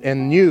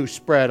 and news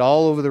spread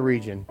all over the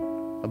region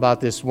about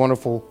this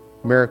wonderful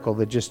miracle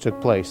that just took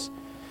place.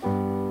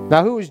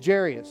 Now, who was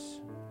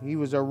Jairus? He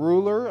was a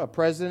ruler, a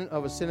president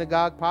of a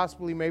synagogue,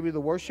 possibly maybe the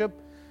worship,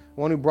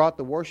 one who brought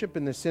the worship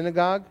in the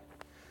synagogue.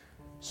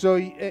 So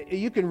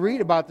you can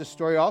read about this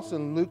story also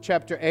in Luke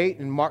chapter 8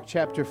 and Mark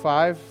chapter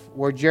 5,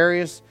 where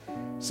Jairus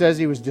says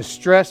he was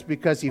distressed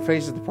because he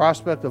faces the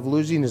prospect of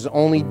losing his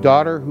only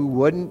daughter who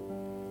wouldn't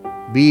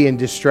be in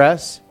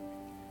distress.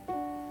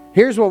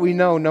 Here's what we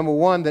know. Number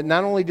one, that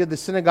not only did the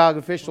synagogue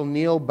official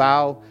kneel,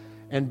 bow,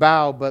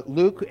 but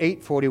Luke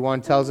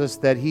 8:41 tells us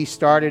that he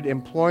started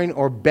imploring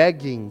or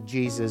begging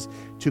Jesus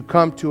to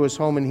come to his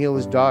home and heal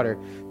his daughter.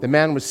 The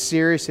man was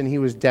serious and he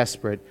was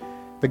desperate.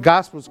 The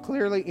Gospels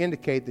clearly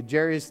indicate that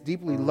Jairus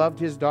deeply loved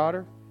his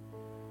daughter.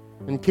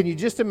 And can you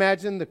just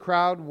imagine the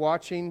crowd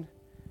watching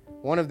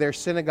one of their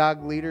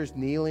synagogue leaders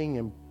kneeling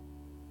and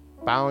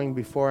bowing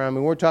before him? I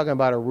mean, we're talking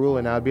about a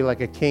ruler now. It'd be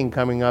like a king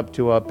coming up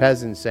to a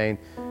peasant saying,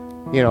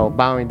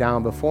 bowing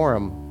down before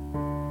him.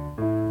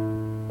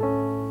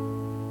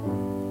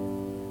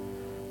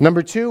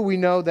 Number two, we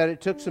know that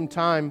it took some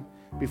time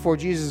before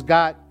Jesus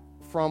got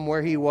from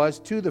where he was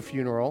to the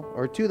funeral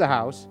or to the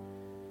house.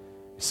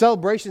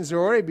 Celebrations had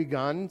already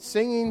begun.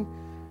 Singing,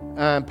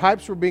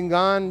 pipes were being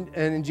gone,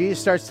 and Jesus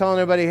starts telling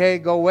everybody, hey,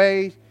 go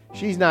away.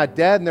 She's not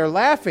dead. And they're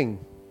laughing.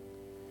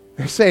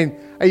 They're saying,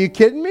 are you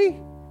kidding me?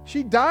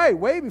 She died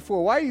way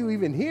before. Why are you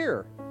even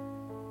here?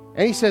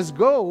 And he says,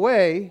 go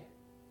away,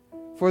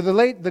 for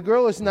the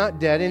girl is not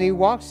dead. And he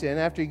walks in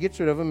after he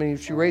gets rid of him, and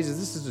she raises.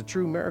 This is a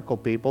true miracle,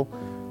 people.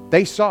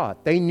 They saw it.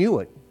 They knew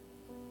it.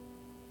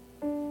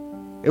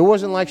 It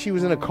wasn't like she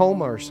was in a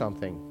coma or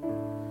something.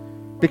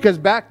 Because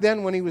back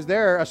then when he was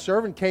there, a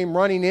servant came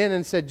running in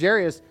and said,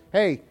 Jairus,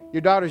 hey,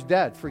 your daughter's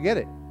dead. Forget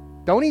it.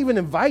 Don't even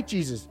invite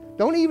Jesus.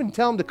 Don't even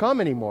tell him to come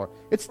anymore.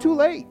 It's too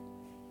late.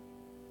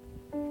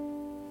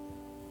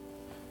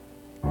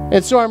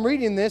 And so I'm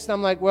reading this, and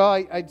I'm like, well,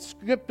 I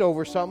skipped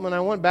over something, and I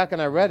went back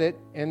and I read it,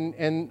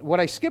 and what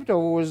I skipped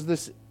over was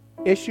this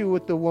issue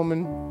with the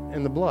woman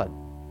and the blood.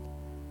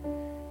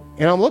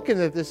 And I'm looking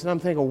at this, and I'm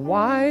thinking,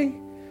 why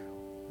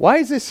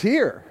is this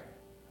here?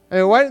 I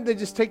mean, why didn't they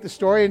just take the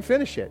story and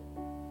finish it?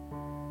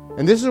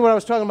 And this is what I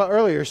was talking about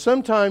earlier.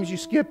 Sometimes you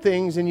skip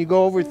things, and you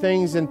go over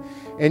things, and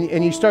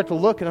you start to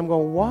look, and I'm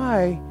going,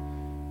 why?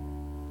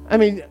 I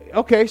mean,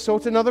 okay, so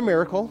it's another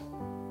miracle.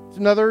 It's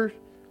another,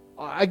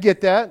 I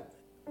get that.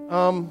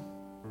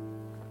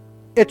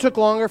 It took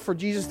longer for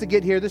Jesus to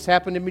get here. This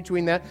happened in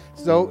between that.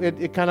 So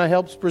it kind of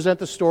helps present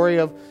the story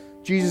of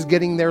Jesus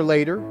getting there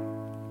later.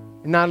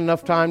 And not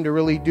enough time to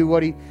really do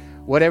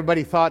what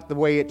everybody thought the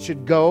way it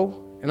should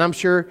go. And I'm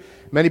sure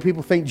many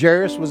people think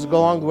Jairus was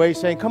along the way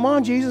saying, come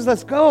on, Jesus,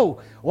 let's go.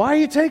 Why are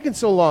you taking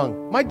so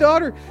long? My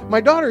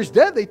daughter's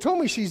dead. They told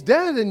me she's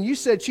dead, and you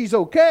said she's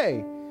okay.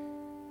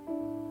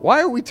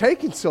 Why are we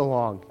taking so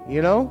long,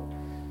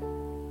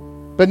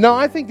 But no,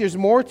 I think there's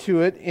more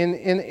to it.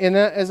 And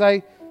as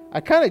I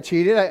kind of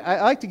cheated,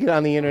 I like to get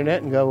on the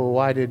internet and go, well,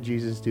 why did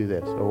Jesus do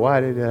this? Or why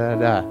did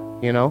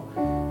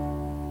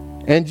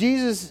And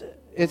Jesus,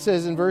 it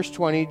says in verse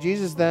 20,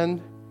 just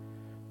then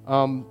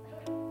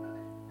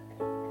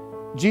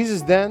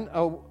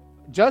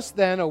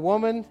a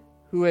woman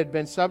who had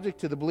been subject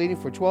to the bleeding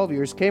for 12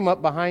 years came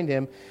up behind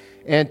him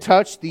and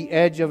touched the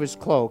edge of his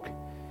cloak.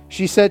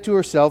 She said to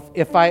herself,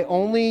 if I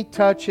only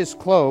touch his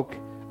cloak,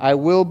 I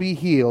will be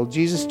healed.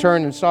 Jesus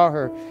turned and saw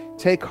her.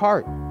 Take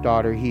heart,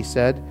 daughter, he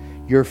said.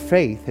 Your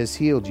faith has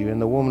healed you. And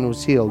the woman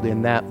was healed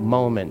in that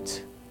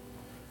moment.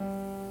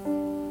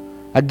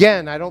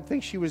 Again, I don't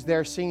think she was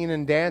there singing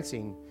and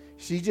dancing.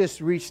 She just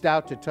reached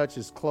out to touch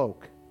his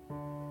cloak.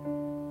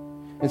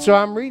 And so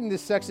I'm reading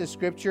this section of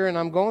Scripture, and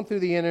I'm going through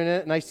the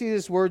internet, and I see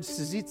this word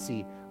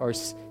tzitzi, or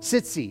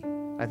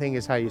sitzi, I think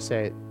is how you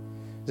say it.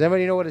 Does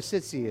anybody know what a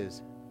sitzi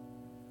is?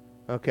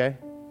 Okay.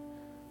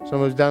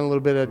 Someone who's done a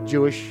little bit of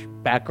Jewish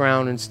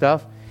background and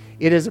stuff.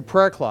 It is a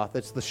prayer cloth.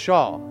 It's the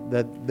shawl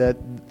that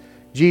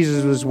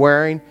Jesus was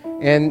wearing,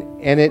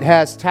 and it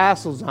has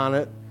tassels on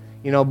it,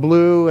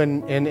 blue,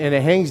 and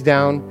it hangs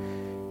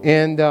down.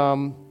 And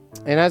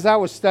as I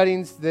was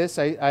studying this,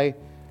 I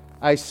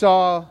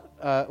saw,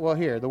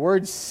 the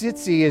word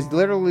sitzi is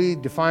literally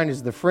defined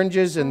as the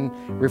fringes and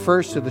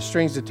refers to the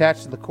strings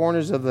attached to the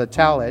corners of the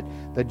talit,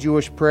 the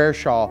Jewish prayer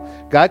shawl.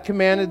 God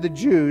commanded the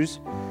Jews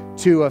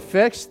to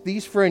affix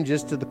these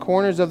fringes to the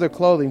corners of their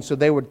clothing so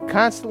they would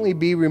constantly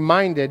be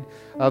reminded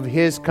of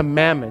his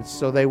commandments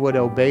so they would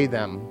obey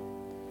them.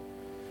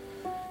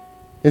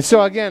 And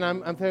so again,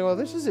 I'm thinking, well,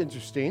 this is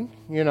interesting.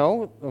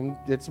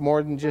 It's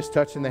more than just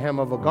touching the hem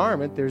of a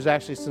garment. There's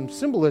actually some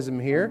symbolism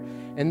here.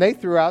 And they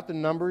threw out the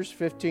Numbers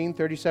 15,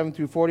 37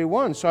 through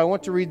 41. So I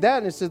want to read that.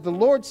 And it says, the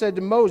Lord said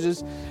to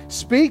Moses,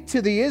 speak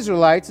to the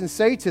Israelites and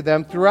say to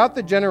them, throughout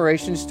the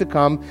generations to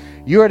come,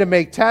 you are to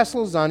make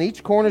tassels on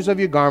each corners of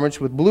your garments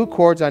with blue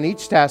cords on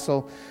each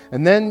tassel.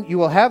 And then you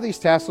will have these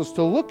tassels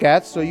to look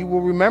at, so you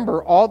will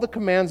remember all the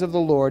commands of the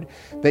Lord,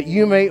 that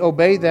you may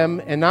obey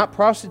them and not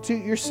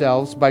prostitute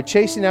yourselves by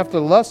chasing after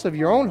the lusts of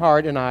your own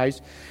heart and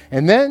eyes.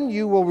 And then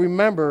you will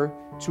remember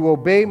to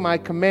obey my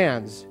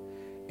commands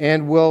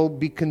and will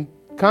be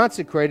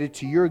consecrated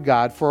to your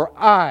God. For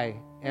I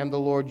am the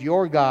Lord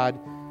your God,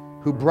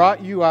 who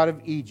brought you out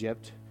of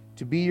Egypt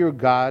to be your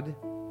God.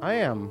 I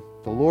am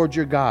the Lord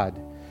your God.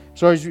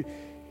 So as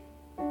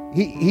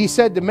He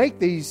said to make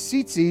these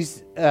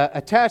tzitzis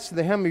attached to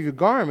the hem of your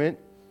garment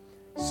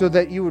so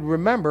that you would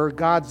remember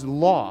God's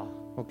law,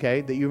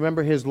 okay, that you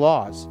remember his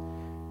laws.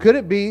 Could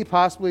it be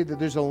possibly that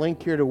there's a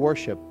link here to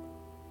worship?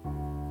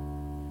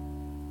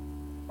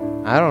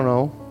 I don't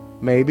know.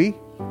 Maybe.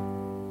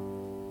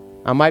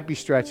 I might be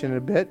stretching it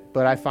a bit,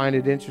 but I find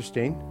it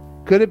interesting.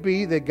 Could it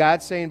be that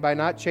God's saying by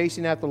not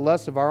chasing after the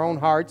lusts of our own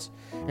hearts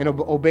and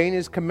obeying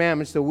his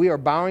commandments that we are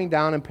bowing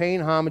down and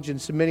paying homage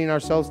and submitting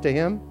ourselves to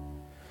him?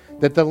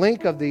 That the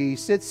link of the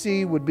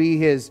sitzi would be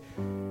his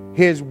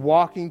His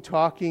walking,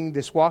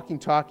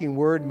 talking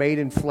Word made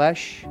in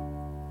flesh.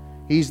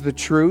 He's the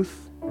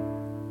truth.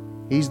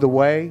 He's the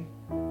way,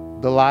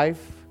 the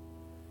life.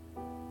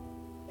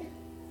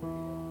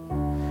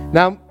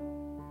 Now,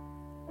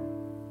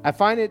 I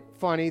find it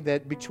funny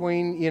that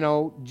between,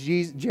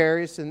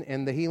 Jairus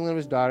and the healing of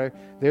his daughter,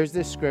 there's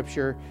this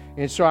scripture.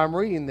 And so I'm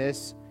reading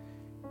this,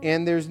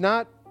 and there's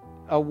not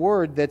a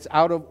word that's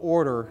out of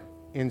order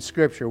in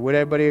scripture. Would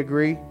everybody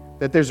agree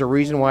that there's a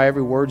reason why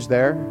every word's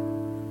there?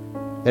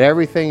 That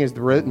everything is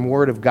the written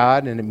word of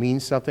God, and it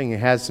means something.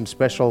 It has some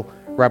special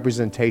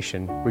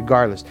representation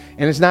regardless.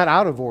 And it's not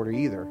out of order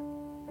either.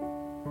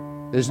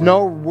 There's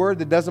no word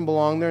that doesn't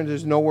belong there, and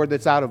there's no word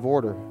that's out of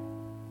order.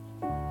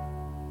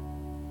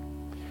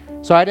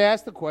 So I'd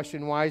ask the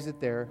question, why is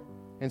it there?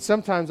 And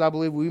sometimes I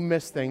believe we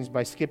miss things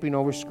by skipping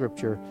over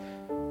Scripture.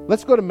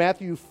 Let's go to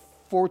Matthew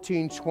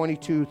 14,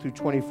 22 through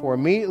 24.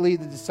 Immediately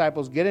the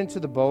disciples get into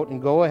the boat and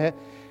go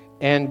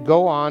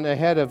on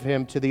ahead of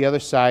him to the other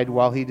side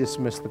while he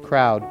dismissed the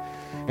crowd.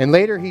 And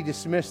later he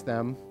dismissed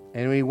them,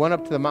 and he went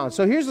up to the mountain.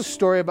 So here's a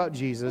story about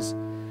Jesus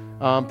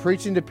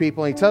preaching to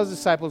people. And he tells the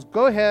disciples,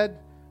 go ahead,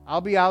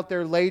 I'll be out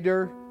there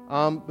later.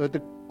 But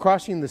they're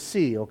crossing the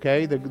sea,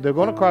 okay? They're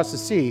going to cross the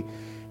sea.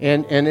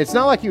 And it's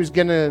not like he was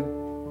going to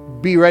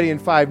be ready in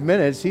 5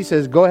 minutes. He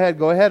says, go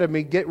ahead of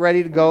me, get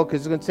ready to go,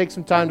 because it's going to take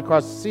some time to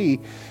cross the sea.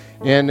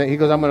 And he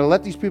goes, I'm going to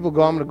let these people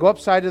go. I'm going to go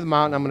upside to the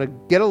mountain. I'm going to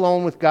get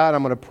alone with God.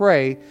 I'm going to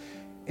pray.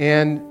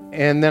 And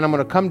then I'm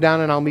going to come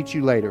down and I'll meet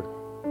you later.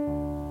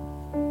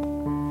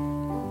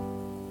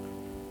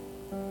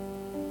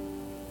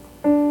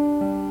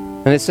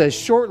 And it says,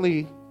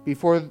 shortly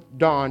before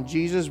dawn,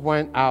 Jesus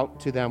went out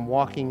to them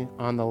walking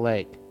on the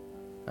lake.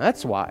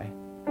 That's why.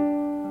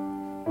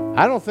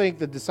 I don't think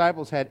the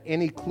disciples had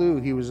any clue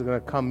he was going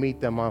to come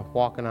meet them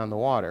walking on the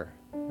water.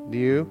 Do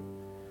you?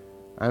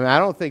 I mean, I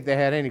don't think they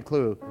had any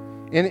clue.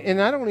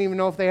 And I don't even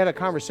know if they had a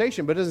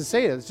conversation, but it doesn't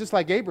say it. It's just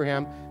like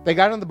Abraham. They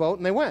got on the boat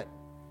and they went.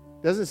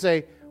 It doesn't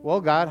say, well,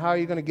 God, how are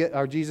you going to get,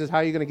 or Jesus, how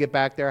are you going to get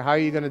back there? How are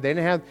you going to, they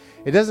didn't have,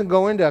 it doesn't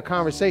go into a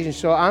conversation.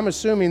 So I'm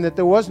assuming that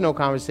there was no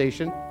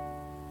conversation.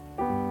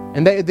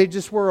 And they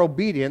just were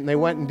obedient and they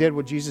went and did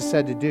what Jesus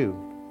said to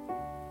do.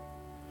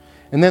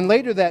 And then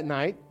later that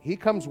night, he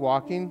comes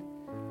walking,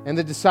 and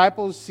the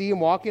disciples see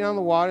him walking on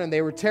the water, and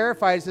they were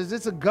terrified. He says,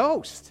 it's a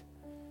ghost.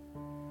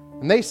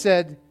 And they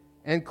said,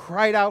 and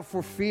cried out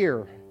for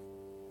fear.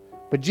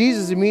 But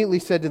Jesus immediately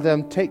said to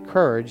them, take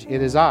courage,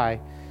 it is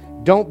I.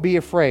 Don't be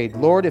afraid.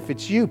 Lord, if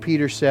it's you,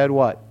 Peter said,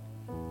 what?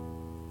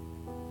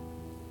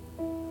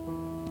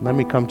 Let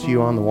me come to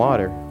you on the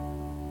water.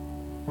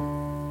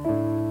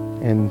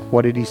 And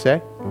what did he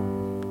say?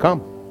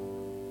 Come.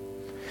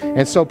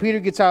 And so Peter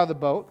gets out of the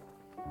boat.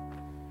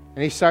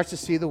 And he starts to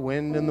see the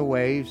wind and the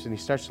waves, and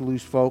he starts to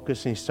lose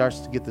focus, and he starts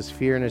to get this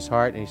fear in his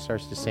heart, and he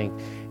starts to sink.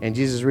 And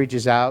Jesus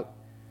reaches out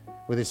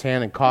with his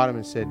hand and caught him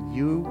and said,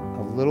 you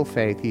of little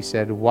faith, he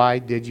said, why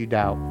did you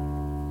doubt?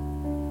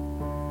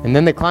 And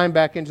then they climbed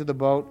back into the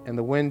boat, and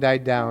the wind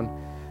died down.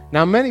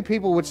 Now, many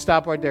people would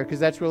stop right there because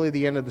that's really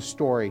the end of the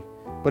story.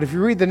 But if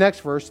you read the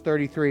next verse,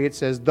 33, it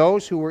says,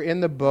 those who were in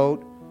the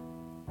boat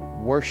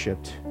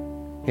worshipped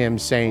him,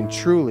 saying,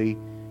 truly,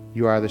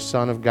 you are the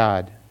Son of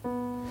God.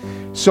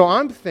 So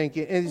I'm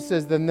thinking, and it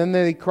says, then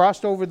they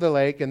crossed over the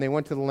lake and they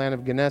went to the land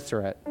of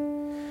Gennesaret.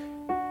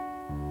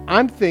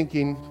 I'm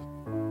thinking,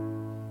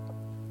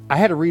 I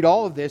had to read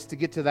all of this to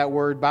get to that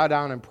word, bow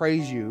down and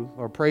praise you,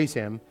 or praise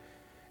him.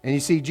 And you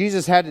see,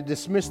 Jesus had to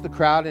dismiss the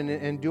crowd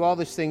and do all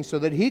these things so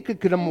that he could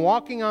come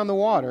walking on the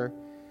water.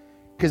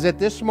 Because at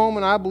this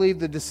moment, I believe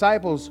the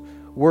disciples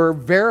were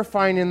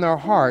verifying in their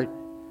heart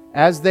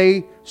as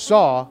they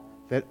saw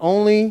that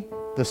only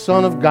the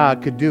Son of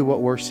God could do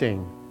what we're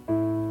seeing.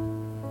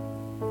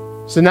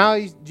 So now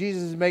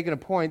Jesus is making a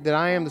point that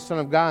I am the Son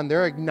of God, and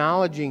they're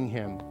acknowledging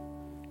him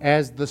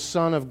as the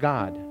Son of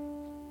God.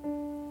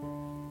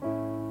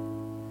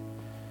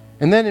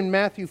 And then in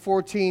Matthew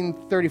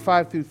 14,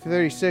 35 through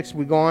 36,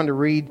 we go on to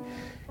read,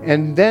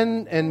 and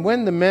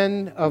when the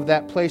men of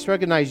that place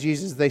recognized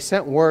Jesus, they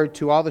sent word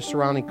to all the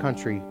surrounding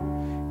country.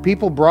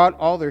 People brought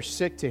all their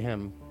sick to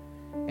him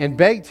and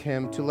begged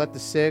him to let the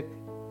sick,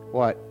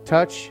 what?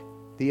 Touch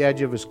the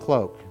edge of his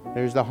cloak.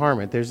 There's the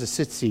harmony. There's the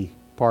sitsi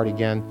part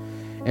again.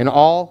 And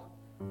all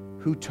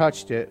who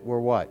touched it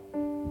were what?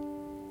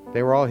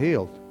 They were all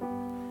healed.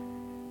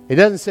 It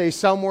doesn't say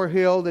some were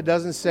healed. It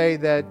doesn't say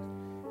that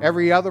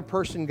every other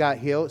person got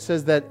healed. It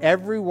says that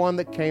everyone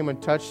that came and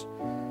touched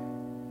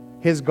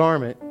his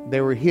garment,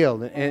 they were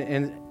healed.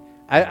 And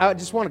I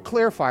just want to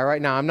clarify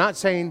right now, I'm not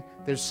saying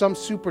there's some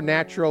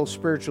supernatural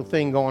spiritual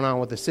thing going on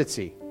with the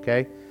sitsi,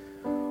 okay?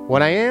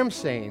 What I am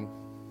saying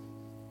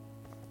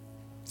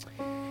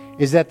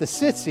is that the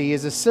sitsi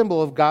is a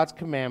symbol of God's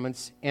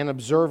commandments and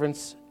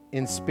observance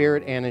in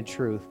spirit and in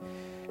truth,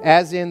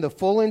 as in the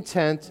full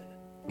intent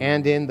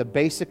and in the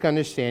basic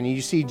understanding.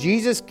 You see,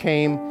 Jesus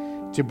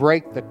came to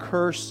break the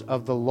curse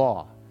of the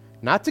law,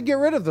 not to get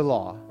rid of the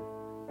law,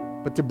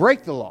 but to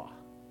break the law,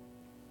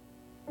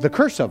 the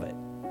curse of it,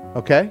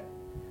 okay?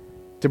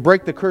 to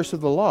break the curse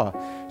of the law.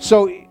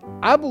 So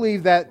I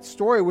believe that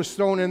story was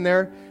thrown in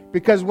there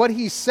because what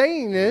he's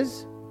saying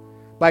is,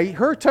 by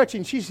her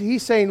touching,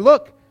 he's saying,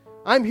 look,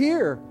 I'm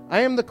here.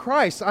 I am the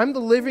Christ. I'm the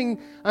living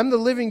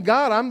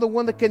God. I'm the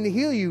one that can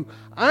heal you.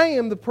 I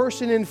am the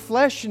person in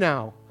flesh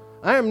now.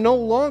 I am no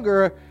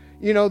longer,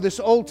 this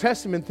Old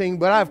Testament thing,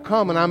 but I've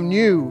come and I'm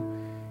new.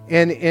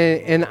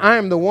 And I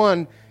am the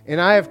one, and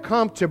I have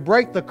come to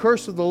break the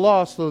curse of the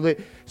law so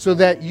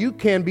that you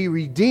can be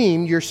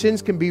redeemed, your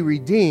sins can be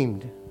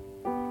redeemed.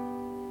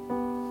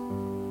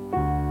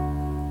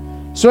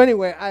 So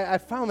anyway, I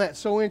found that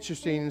so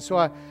interesting, and so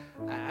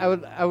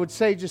I would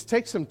say just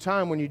take some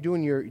time when you're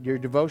doing your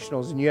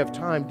devotionals and you have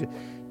time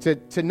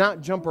to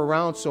not jump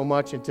around so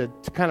much and to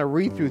kind of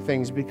read through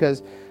things,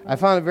 because I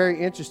found it very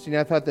interesting.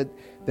 I thought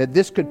that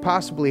this could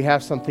possibly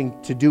have something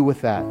to do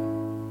with that.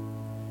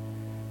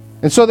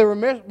 And so there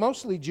were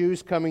mostly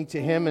Jews coming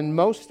to him, and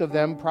most of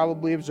them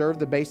probably observed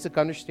the basic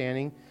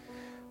understanding,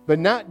 but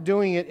not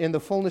doing it in the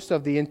fullness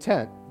of the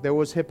intent. There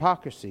was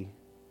hypocrisy.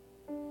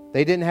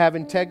 They didn't have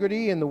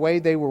integrity in the way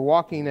they were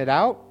walking it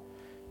out.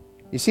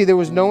 You see, there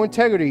was no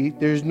integrity.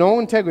 There's no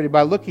integrity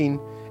by looking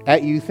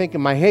at you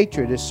thinking my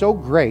hatred is so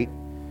great.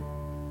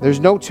 There's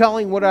no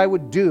telling what I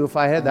would do if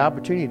I had the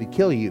opportunity to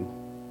kill you.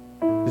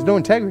 There's no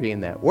integrity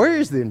in that. Where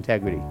is the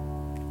integrity?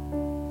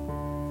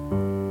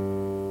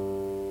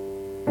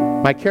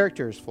 My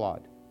character is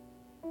flawed.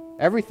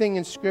 Everything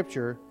in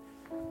Scripture,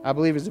 I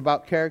believe, is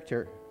about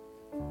character.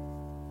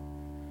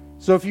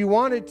 So if you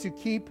wanted to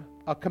keep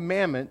a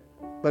commandment,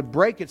 but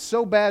break it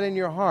so bad in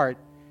your heart,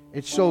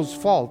 it shows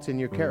fault in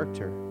your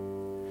character.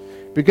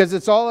 Because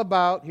it's all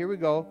about, here we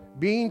go,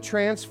 being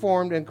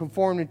transformed and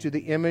conformed into the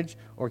image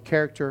or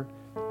character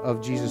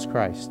of Jesus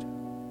Christ.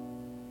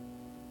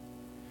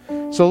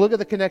 So look at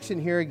the connection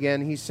here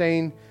again. He's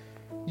saying,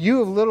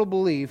 you of little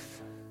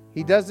belief.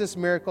 He does this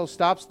miracle,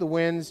 stops the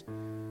winds,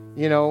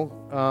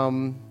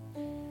 and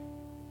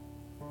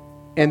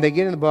they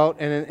get in the boat,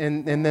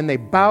 and then they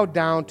bow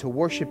down to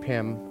worship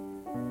him.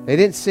 They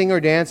didn't sing or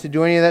dance or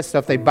do any of that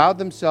stuff. They bowed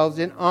themselves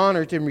in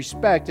honor and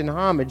respect and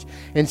homage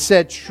and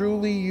said,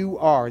 truly you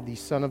are the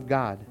Son of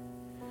God.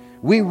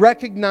 We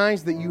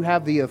recognize that you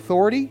have the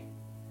authority.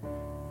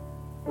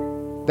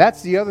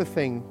 That's the other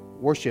thing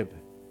worship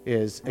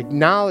is,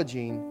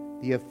 acknowledging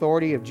the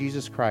authority of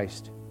Jesus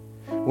Christ.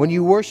 When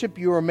you worship,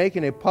 you are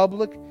making a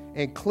public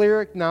and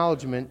clear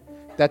acknowledgement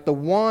that the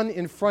one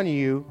in front of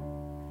you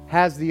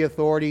has the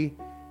authority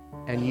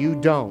and you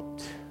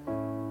don't.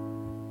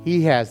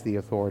 He has the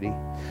authority.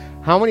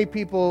 How many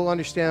people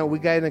understand that we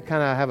got to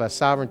kind of have a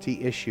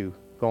sovereignty issue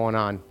going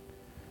on,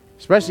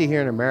 especially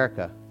here in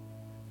America?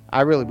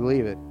 I really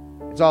believe it.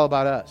 It's all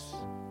about us.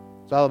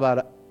 It's all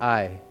about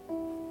I.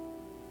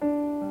 I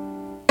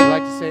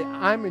like to say,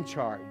 I'm in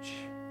charge.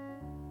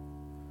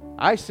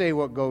 I say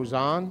what goes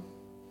on.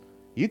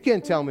 You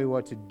can't tell me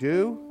what to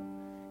do.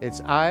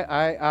 It's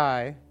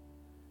I.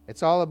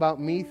 It's all about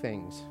me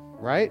things,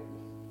 right?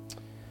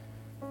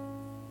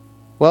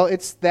 Well,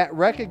 it's that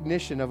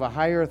recognition of a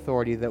higher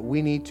authority that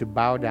we need to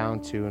bow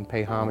down to and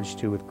pay homage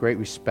to with great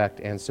respect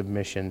and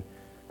submission.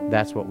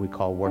 That's what we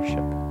call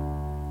worship.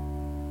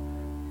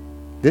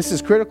 This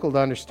is critical to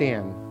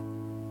understand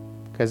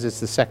because it's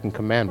the second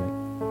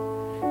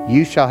commandment.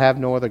 You shall have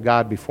no other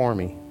God before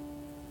me.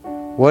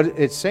 What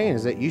it's saying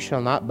is that you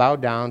shall not bow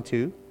down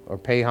to or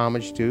pay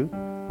homage to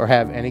or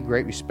have any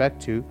great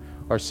respect to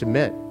or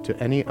submit to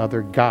any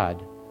other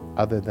God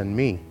other than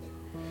me.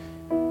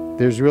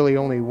 There's really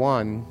only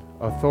one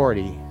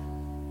authority.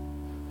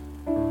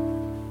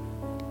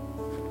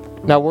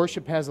 Now,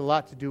 worship has a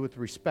lot to do with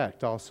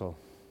respect also.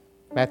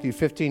 Matthew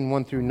 15,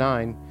 1 through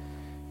 9.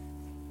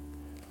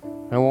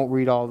 I won't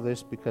read all of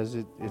this because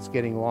it's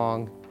getting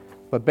long.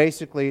 But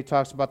basically, it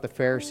talks about the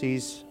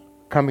Pharisees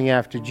coming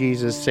after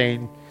Jesus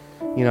saying,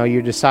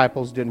 your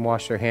disciples didn't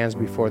wash their hands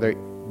before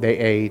they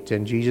ate.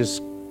 And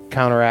Jesus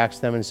counteracts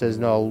them and says,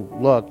 no,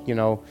 look,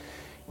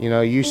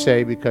 you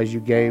say because you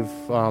gave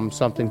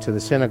something to the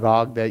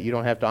synagogue that you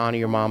don't have to honor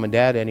your mom and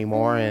dad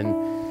anymore,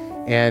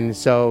 and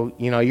so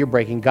you're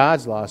breaking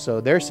God's law.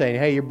 So they're saying,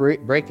 hey, you're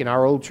breaking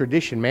our old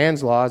tradition,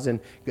 man's laws, and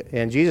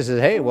Jesus says,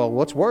 hey, well,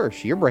 what's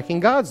worse? You're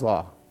breaking God's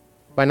law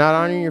by not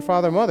honoring your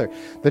father and mother.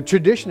 The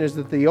tradition is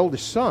that the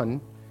oldest son,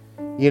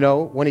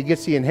 when he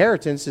gets the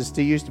inheritance, is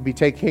to be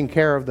taking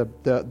care of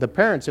the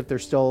parents if they're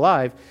still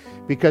alive,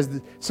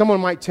 because someone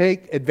might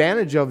take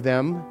advantage of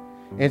them.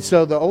 And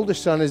so the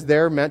oldest son is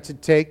there meant to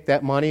take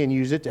that money and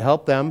use it to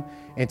help them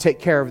and take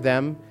care of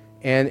them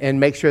and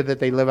make sure that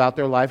they live out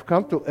their life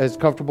as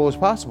comfortable as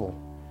possible.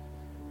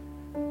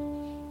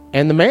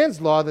 And the man's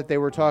law that they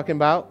were talking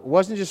about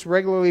wasn't just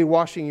regularly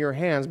washing your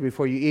hands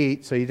before you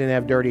eat so you didn't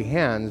have dirty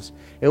hands.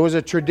 It was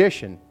a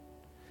tradition.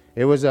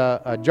 It was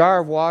a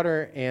jar of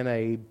water in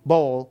a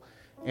bowl,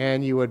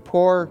 and you would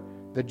pour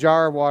the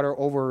jar of water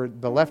over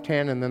the left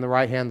hand and then the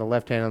right hand, the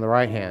left hand and the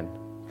right hand.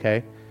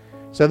 Okay?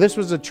 So this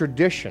was a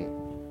tradition.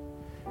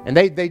 And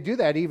they do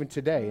that even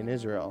today in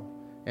Israel.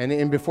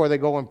 And before they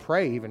go and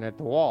pray, even at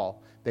the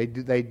wall, they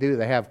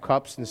have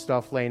cups and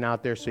stuff laying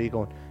out there so you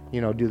go,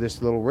 do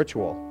this little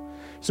ritual.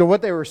 So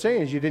what they were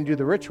saying is you didn't do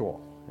the ritual.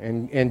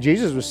 And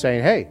Jesus was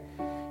saying, hey,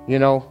 you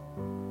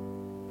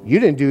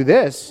didn't do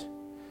this.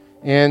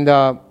 And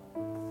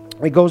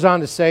it goes on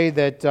to say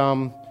that,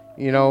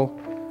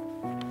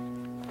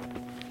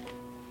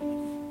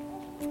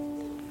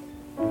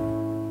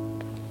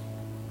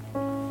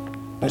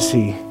 let's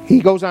see. He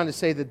goes on to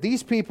say that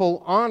these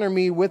people honor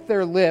me with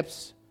their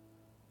lips,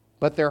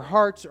 but their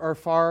hearts are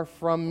far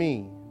from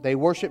me. They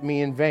worship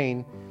me in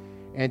vain,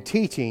 and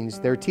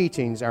their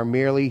teachings are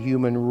merely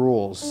human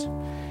rules.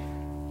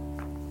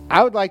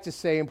 I would like to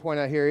say and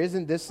point out here,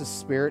 isn't this the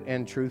spirit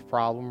and truth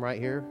problem right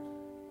here?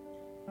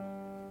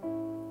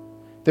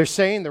 They're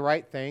saying the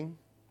right thing.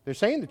 They're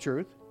saying the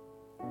truth.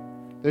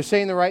 They're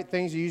saying the right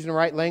things. They're using the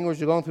right language.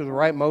 They're going through the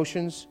right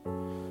motions.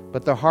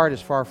 But their heart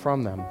is far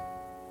from them.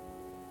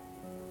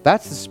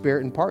 That's the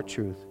spirit and part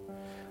truth.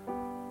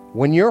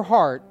 When your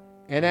heart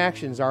and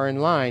actions are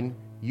in line,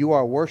 you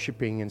are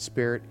worshiping in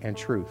spirit and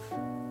truth.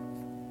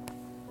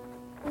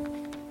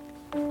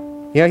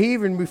 He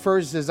even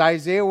refers, says,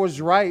 Isaiah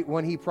was right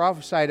when he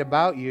prophesied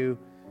about you.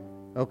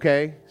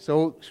 Okay,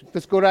 so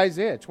let's go to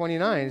Isaiah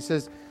 29. It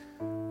says,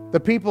 the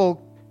people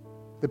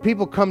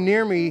come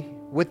near me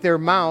with their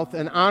mouth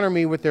and honor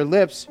me with their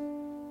lips,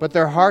 but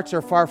their hearts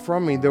are far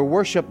from me. Their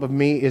worship of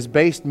me is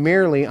based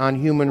merely on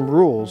human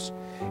rules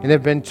and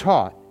have been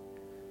taught.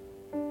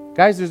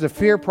 Guys, there's a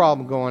fear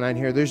problem going on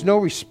here. There's no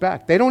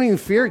respect. They don't even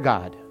fear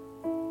God.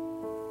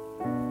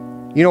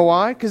 You know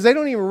why? Because they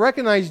don't even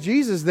recognize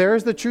Jesus there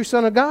as the true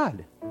Son of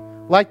God.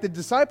 Like the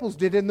disciples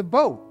did in the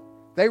boat.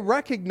 They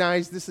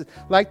recognized this.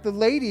 Like the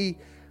lady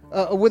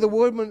with a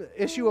woman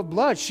issue of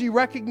blood. She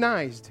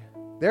recognized.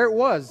 There it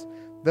was.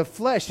 The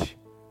flesh.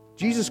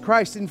 Jesus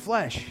Christ in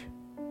flesh.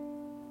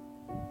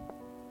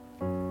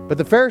 But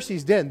the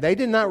Pharisees didn't. They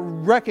did not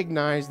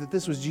recognize that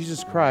this was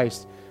Jesus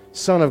Christ,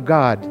 Son of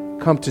God,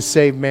 come to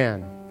save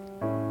man.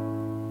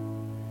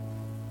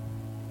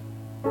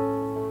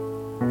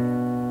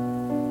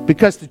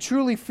 Because to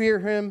truly fear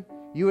Him,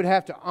 you would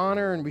have to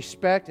honor and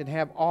respect and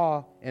have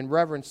awe and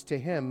reverence to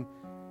Him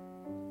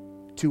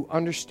to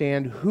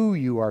understand who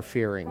you are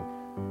fearing.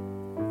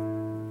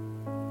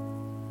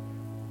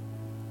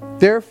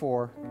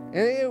 Therefore,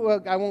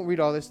 I won't read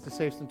all this to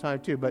save some time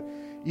too, but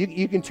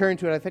you can turn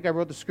to it. I think I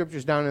wrote the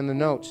scriptures down in the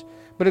notes.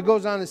 But it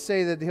goes on to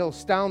say that He'll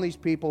astound these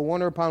people,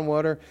 wonder upon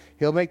wonder.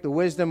 He'll make the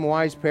wisdom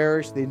wise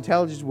perish. The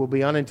intelligence will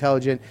be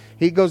unintelligent.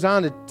 He goes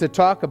on to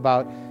talk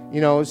about,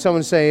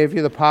 someone say, if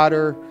you're the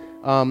potter,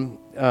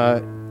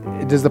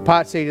 does the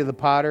pot say to the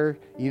potter,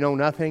 you know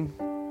nothing?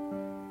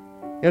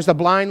 It's the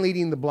blind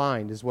leading the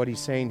blind is what he's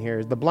saying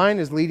here. The blind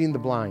is leading the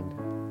blind.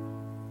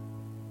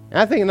 And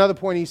I think another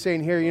point he's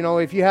saying here,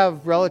 if you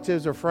have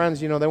relatives or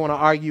friends, they want to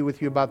argue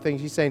with you about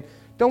things, he's saying,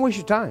 don't waste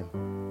your time.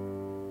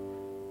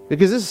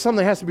 Because this is something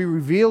that has to be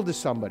revealed to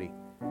somebody.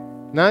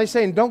 Now he's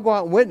saying, don't go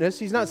out and witness.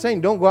 He's not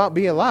saying, don't go out and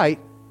be a light.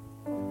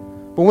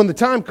 But when the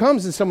time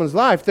comes in someone's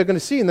life, they're going to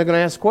see and they're going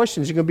to ask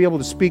questions. You're going to be able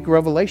to speak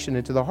revelation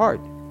into the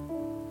heart.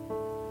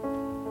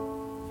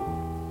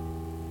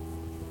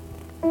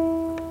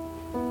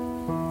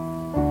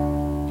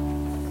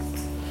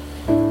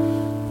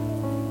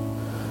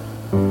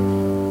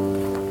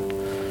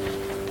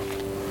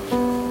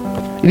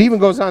 It even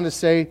goes on to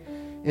say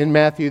in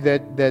Matthew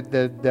that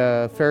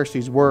the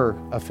Pharisees were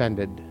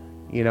offended,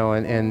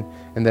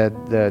 and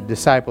the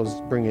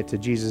disciples bring it to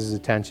Jesus'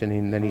 attention,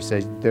 and then he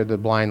says, they're the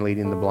blind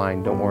leading the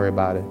blind. Don't worry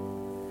about it.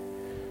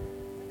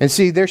 And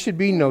see, there should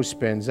be no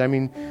spins. I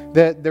mean,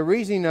 the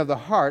reasoning of the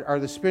heart are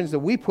the spins that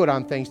we put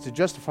on things to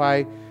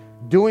justify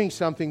doing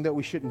something that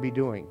we shouldn't be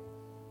doing.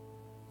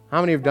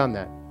 How many have done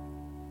that?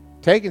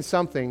 Taken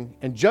something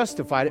and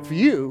justified it for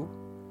you,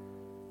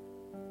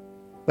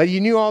 but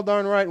you knew all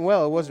darn right and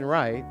well it wasn't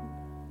right.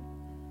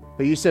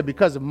 But you said,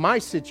 because of my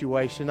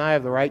situation, I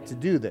have the right to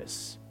do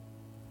this.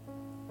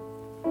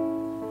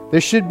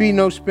 There should be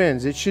no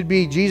spins. It should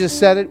be, Jesus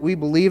said it, we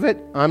believe it,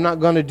 I'm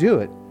not going to do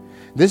it.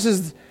 This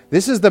is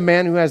the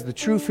man who has the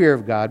true fear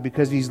of God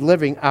because he's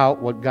living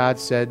out what God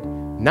said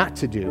not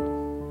to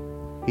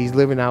do. He's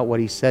living out what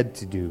He said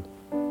to do.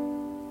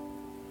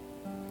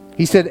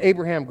 He said,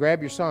 Abraham,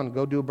 grab your son,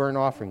 go do a burnt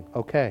offering.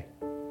 Okay.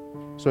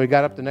 So he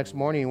got up the next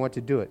morning and went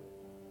to do it.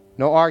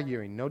 No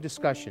arguing, no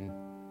discussion.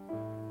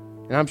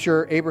 And I'm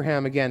sure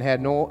Abraham, again,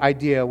 had no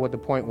idea what the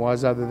point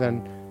was other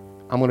than,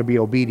 I'm going to be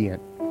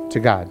obedient to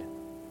God.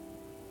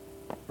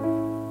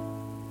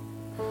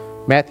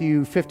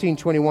 Matthew 15,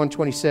 21,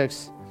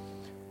 26.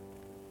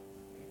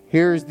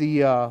 Here's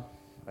the,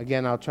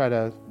 again, I'll try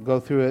to go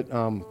through it.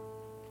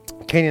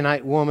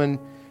 Canaanite woman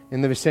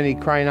in the vicinity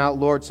crying out,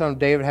 Lord, Son of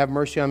David, have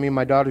mercy on me.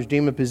 My daughter's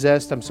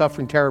demon-possessed. I'm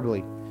suffering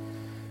terribly.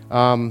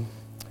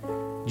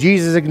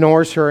 Jesus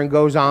ignores her and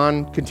goes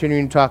on,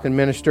 continuing to talk and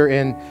minister.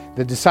 And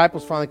the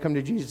disciples finally come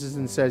to Jesus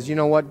and says, you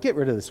know what? Get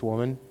rid of this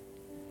woman.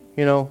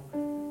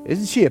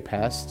 Isn't she a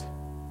pest?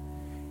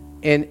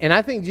 And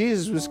I think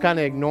Jesus was kind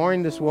of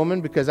ignoring this woman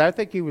because I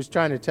think He was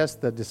trying to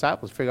test the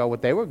disciples, figure out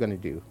what they were going to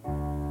do.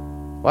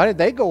 Why did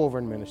they go over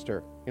and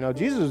minister?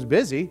 Jesus was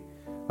busy.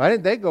 Why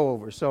didn't they go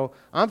over? So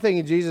I'm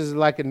thinking Jesus is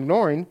like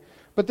ignoring.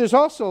 But there's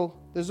also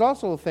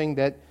a thing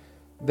that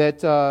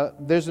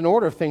there's an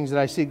order of things that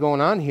I see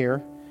going on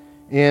here.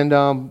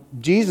 And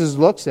Jesus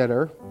looks at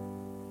her,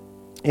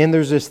 and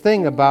there's this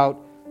thing about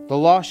the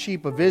lost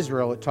sheep of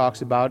Israel it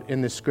talks about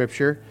in the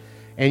scripture.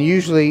 And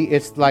usually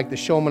it's like the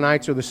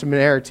Shomanites or the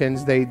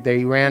Samaritans.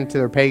 They ran to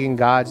their pagan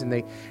gods,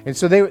 and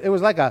so they were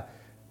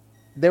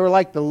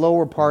like the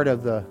lower part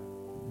of the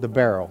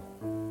barrel.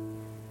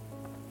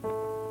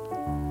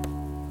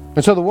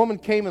 And so the woman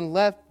came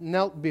and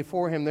knelt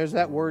before him. There's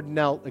that word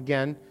knelt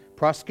again,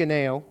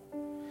 proskuneo.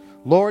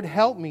 Lord,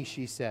 help me,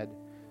 she said.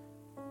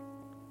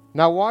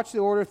 Now watch the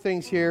order of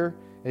things here.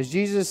 As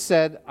Jesus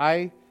said,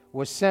 I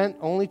was sent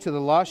only to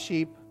the lost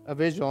sheep of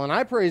Israel. And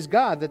I praise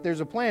God that there's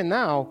a plan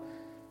now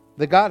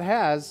that God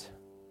has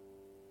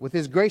with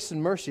His grace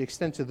and mercy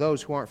extend to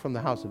those who aren't from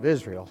the house of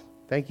Israel.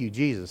 Thank you,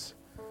 Jesus.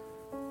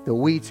 That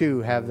we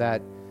too have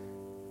that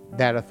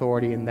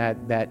authority and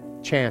that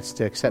chance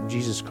to accept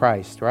Jesus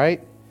Christ,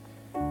 right?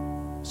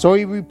 So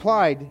he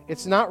replied,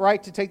 it's not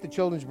right to take the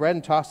children's bread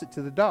and toss it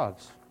to the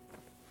dogs.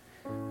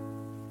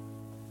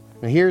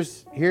 And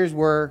here's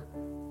where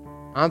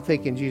I'm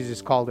thinking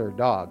Jesus called her a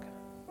dog.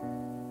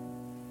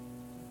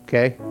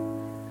 Okay?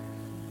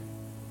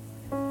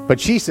 But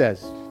she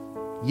says,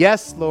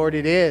 yes, Lord,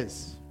 it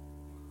is.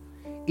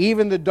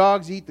 Even the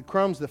dogs eat the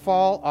crumbs that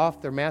fall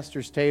off their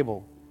master's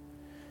table.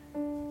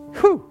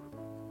 Whew.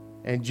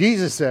 And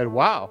Jesus said,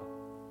 wow.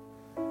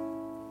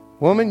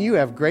 Woman, you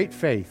have great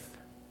faith.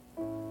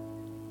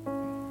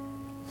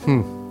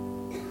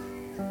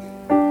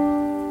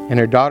 And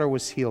her daughter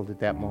was healed at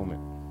that moment.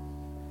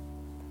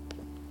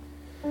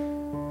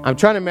 I'm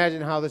trying to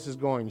imagine how this is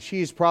going.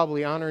 She's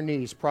probably on her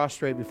knees,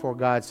 prostrate before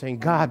God, saying,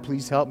 God,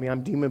 please help me.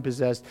 I'm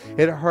demon-possessed.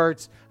 It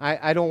hurts.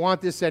 I don't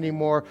want this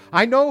anymore.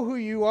 I know who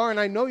you are, and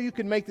I know you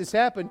can make this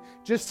happen.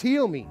 Just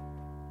heal me.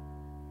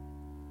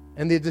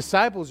 And the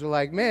disciples are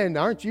like, man,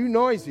 aren't you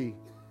noisy?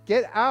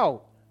 Get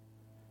out.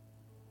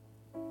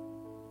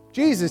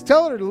 Jesus,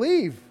 tell her to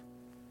leave.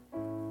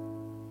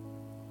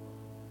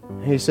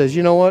 And he says,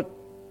 you know what?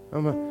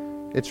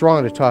 It's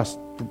wrong to toss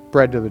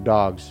bread to the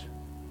dogs.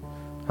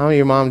 How many of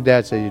your mom and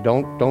dad say you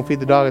don't feed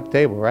the dog at the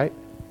table, right?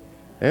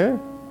 Yeah.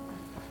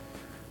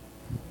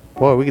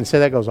 Boy, we can say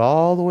that goes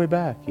all the way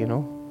back, you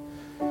know.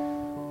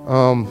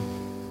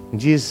 And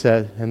Jesus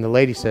said, and the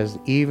lady says,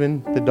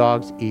 even the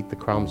dogs eat the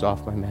crumbs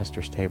off my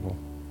master's table.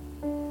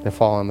 They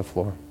fall on the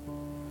floor.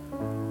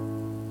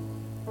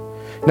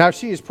 Now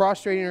she is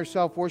prostrating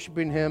herself,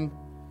 worshiping him,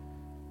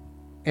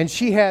 and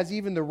she has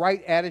even the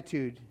right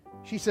attitude.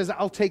 She says,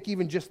 I'll take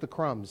even just the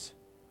crumbs.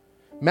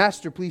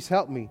 Master, please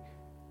help me.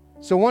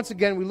 So once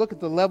again, we look at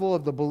the level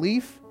of the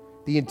belief,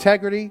 the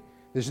integrity.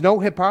 There's no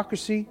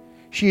hypocrisy.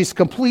 She is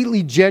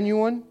completely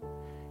genuine.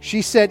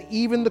 She said,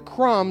 even the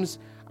crumbs,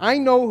 I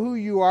know who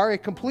you are. I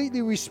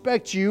completely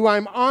respect you.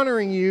 I'm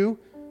honoring you.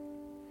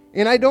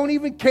 And I don't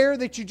even care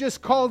that you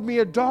just called me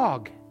a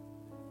dog.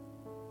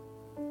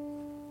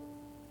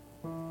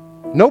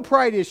 No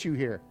pride issue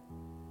here.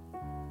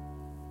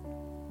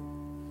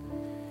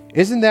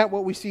 Isn't that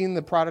what we see in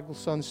the prodigal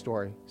son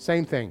story?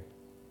 Same thing.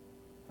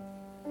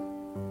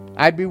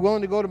 I'd be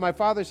willing to go to my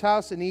father's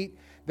house and eat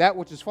that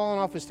which has fallen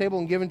off his table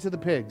and given to the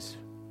pigs.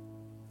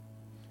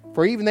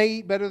 For even they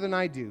eat better than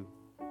I do.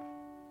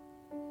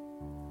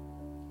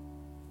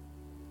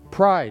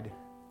 Pride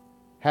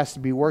has to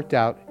be worked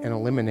out and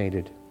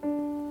eliminated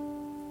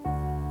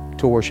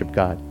to worship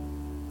God.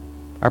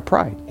 Our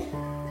pride.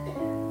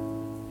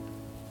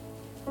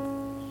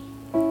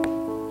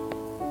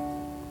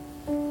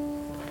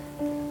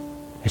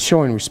 It's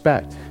showing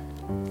respect.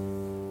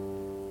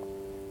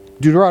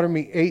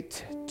 Deuteronomy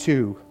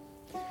 8:2.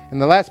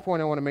 And the last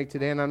point I want to make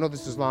today, and I know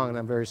this is long and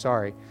I'm very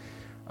sorry,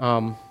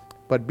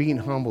 but being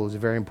humble is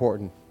very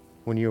important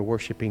when you're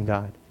worshiping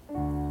God.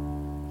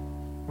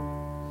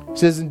 It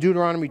says in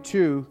Deuteronomy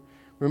 2,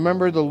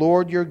 remember the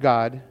Lord your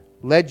God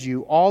led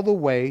you all the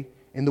way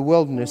in the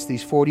wilderness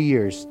these 40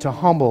 years to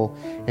humble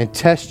and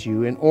test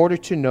you in order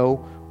to know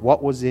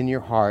what was in your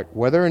heart,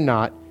 whether or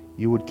not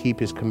you would keep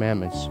his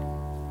commandments.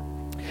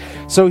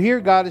 So here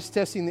God is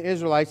testing the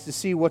Israelites to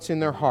see what's in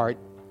their heart.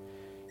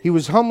 He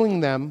was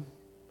humbling them.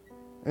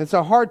 And it's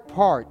a hard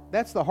part.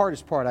 That's the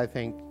hardest part, I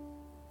think,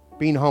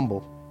 being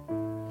humble.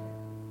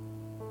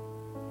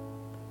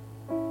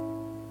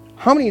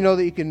 How many know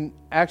that you can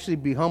actually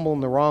be humble in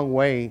the wrong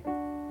way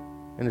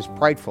and it's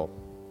prideful?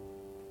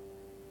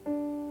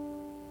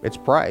 It's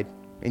pride.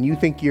 And you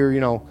think you're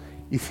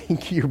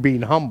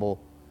being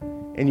humble,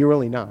 and you're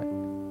really not.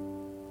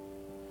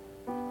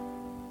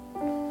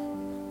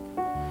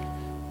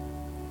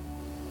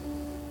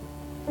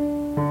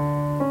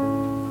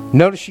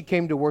 Notice she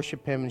came to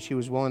worship him, and she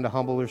was willing to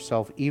humble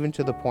herself, even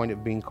to the point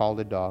of being called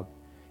a dog.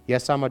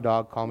 Yes, I'm a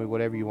dog. Call me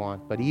whatever you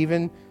want. But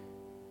even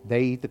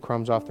they eat the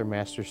crumbs off their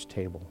master's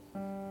table.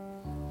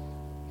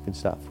 You can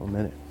stop for a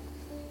minute.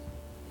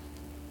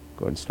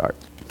 Go ahead and start.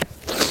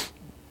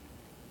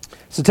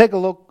 So take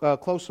a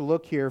closer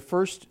look here.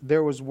 First,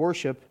 there was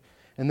worship,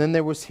 and then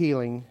there was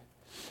healing.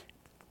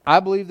 I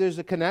believe there's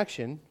a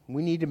connection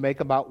we need to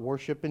make about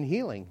worship and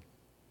healing.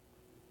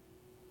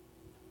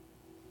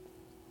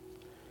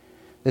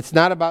 It's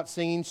not about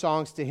singing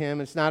songs to Him.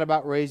 It's not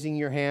about raising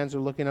your hands or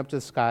looking up to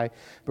the sky,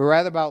 but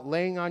rather about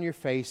laying on your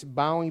face,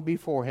 bowing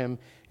before Him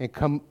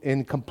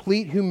in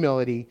complete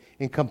humility,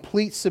 in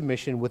complete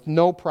submission, with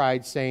no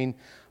pride, saying,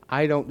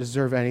 I don't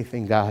deserve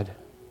anything, God.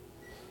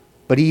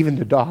 But even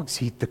the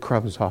dogs eat the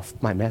crumbs off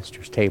my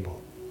Master's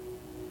table.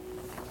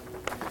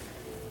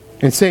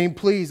 And saying,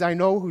 please, I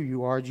know who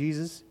you are,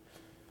 Jesus.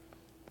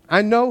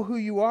 I know who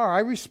you are. I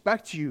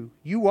respect you.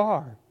 You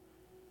are.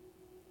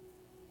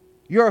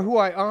 You are who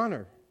I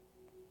honor.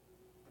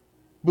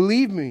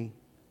 Believe me,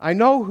 I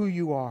know who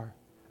you are.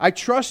 I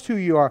trust who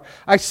you are.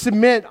 I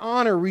submit,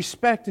 honor,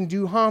 respect, and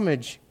do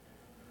homage.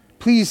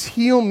 Please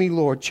heal me,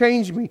 Lord.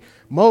 Change me,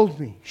 mold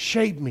me,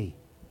 shape me.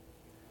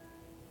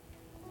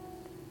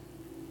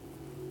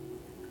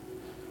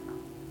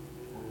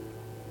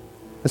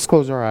 Let's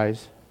close our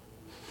eyes.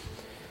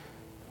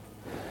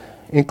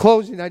 In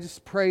closing, I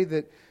just pray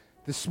that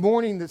this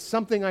morning that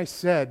something I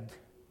said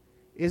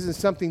isn't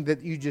something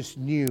that you just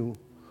knew.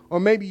 Or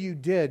maybe you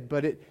did,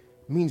 but it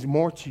means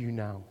more to you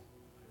now.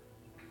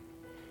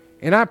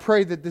 And I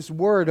pray that this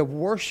word of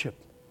worship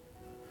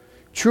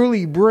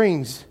truly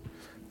brings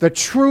the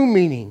true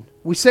meaning.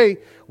 We say,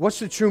 what's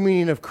the true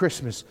meaning of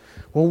Christmas?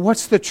 Well,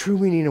 what's the true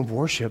meaning of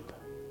worship?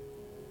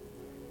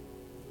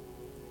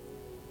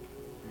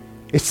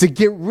 It's to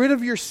get rid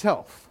of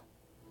yourself,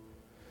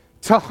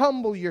 to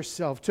humble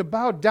yourself, to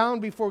bow down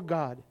before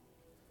God,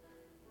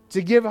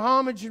 to give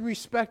homage and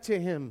respect to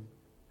Him.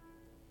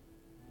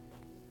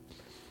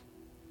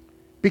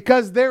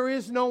 Because there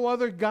is no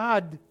other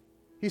God.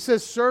 He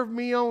says, serve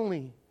me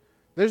only.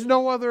 There's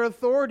no other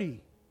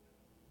authority.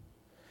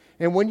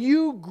 And when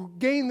you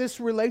gain this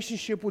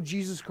relationship with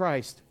Jesus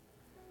Christ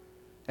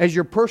as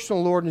your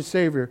personal Lord and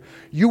Savior,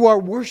 you are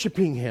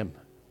worshiping Him.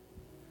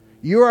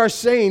 You are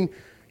saying,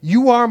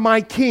 you are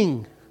my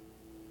King.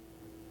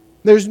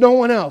 There's no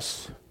one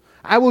else.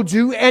 I will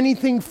do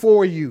anything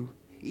for you,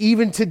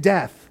 even to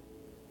death.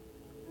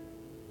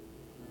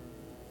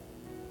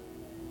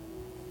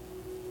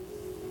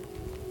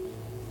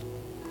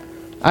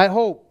 I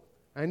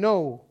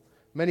know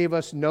many of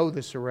us know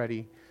this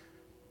already.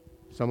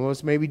 Some of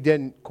us maybe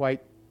didn't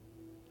quite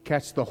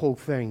catch the whole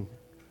thing.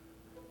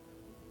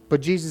 But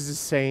Jesus is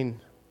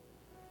saying,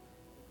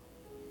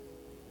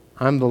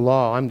 I'm the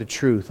law, I'm the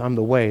truth, I'm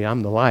the way,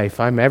 I'm the life,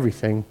 I'm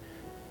everything.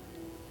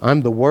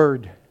 I'm the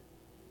Word.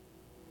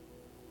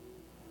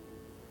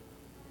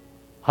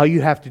 All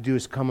you have to do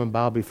is come and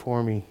bow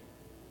before me.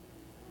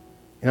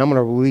 And I'm going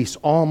to release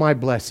all my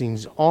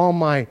blessings, all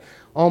my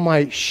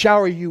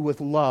shower you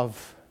with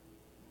love.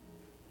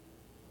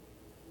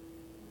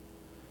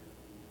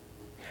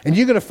 And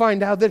you're going to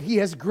find out that He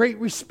has great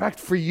respect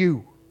for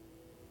you.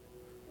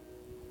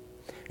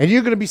 And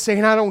you're going to be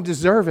saying, I don't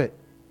deserve it.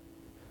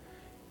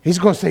 He's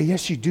going to say,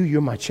 yes, you do.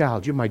 You're my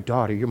child. You're my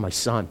daughter. You're my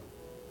son.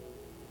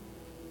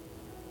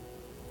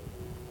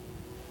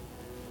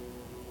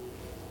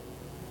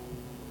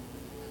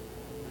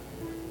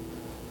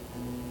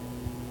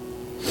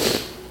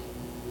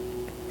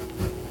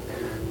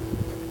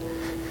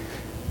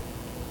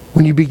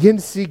 When you begin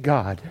to see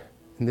God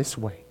in this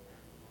way,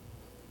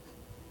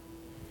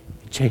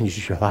 it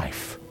changes your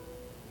life.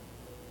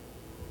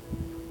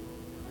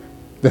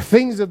 The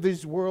things of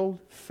this world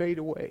fade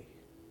away.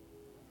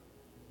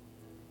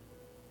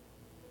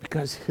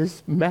 Because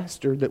His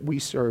Master that we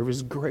serve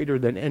is greater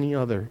than any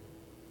other.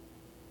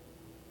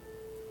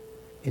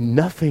 And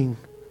nothing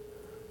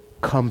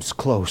comes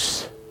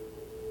close.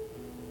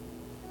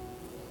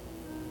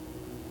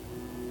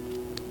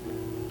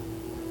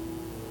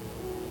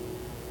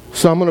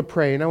 So I'm going to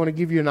pray, and I want to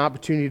give you an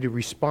opportunity to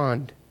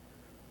respond.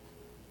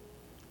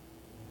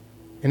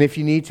 And if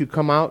you need to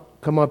come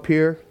up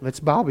here,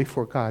 let's bow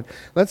before God.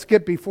 Let's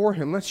get before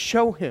Him. Let's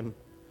show Him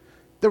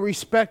the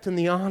respect and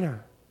the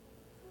honor.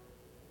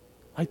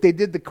 Like they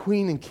did the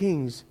Queen and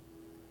Kings.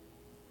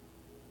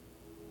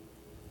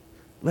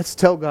 Let's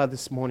tell God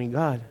this morning,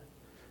 God,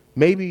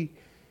 maybe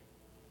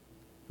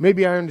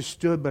I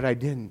understood, but I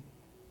didn't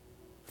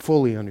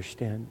fully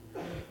understand.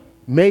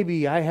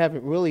 Maybe I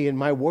haven't really, in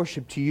my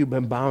worship to you,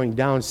 been bowing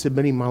down,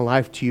 submitting my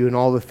life to you and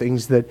all the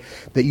things that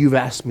you've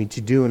asked me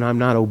to do, and I'm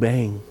not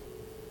obeying.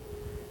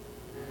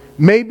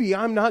 Maybe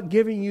I'm not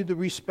giving you the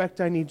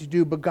respect I need to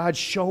do, but God,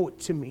 show it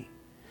to me.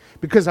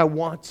 Because I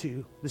want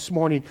to. This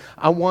morning,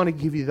 I want to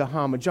give you the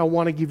homage. I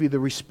want to give you the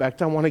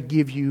respect. I want to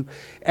give you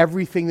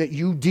everything that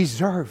you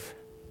deserve.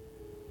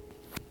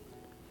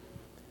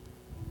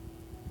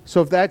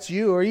 So if that's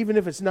you, or even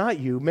if it's not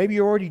you, maybe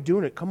you're already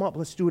doing it. Come up,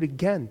 let's do it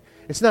again.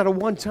 It's not a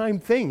one-time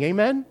thing.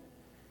 Amen?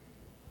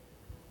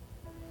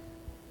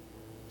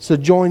 So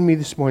join me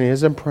this morning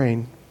as I'm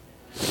praying.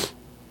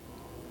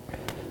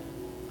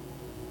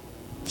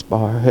 Let's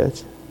bow our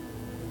heads.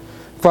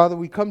 Father,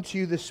 we come to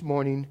you this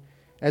morning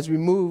as we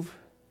move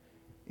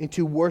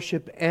into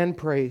worship and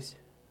praise.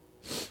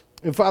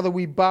 And Father,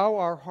 we bow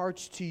our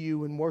hearts to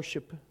you in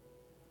worship.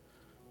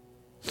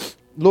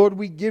 Lord,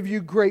 we give you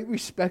great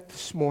respect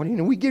this morning,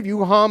 and we give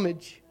you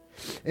homage,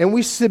 and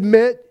we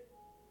submit,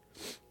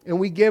 and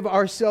we give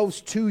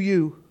ourselves to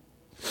you.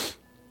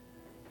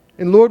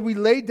 And Lord, we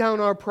lay down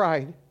our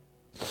pride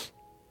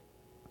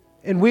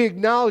and we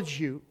acknowledge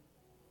you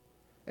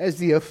as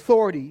the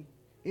authority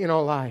in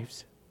our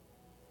lives.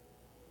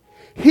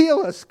 Heal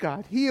us,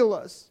 God, heal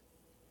us.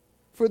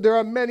 For there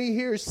are many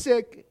here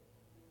sick.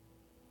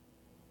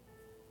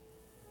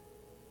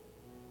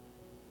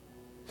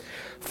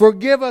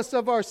 Forgive us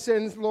of our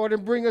sins, Lord,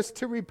 and bring us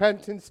to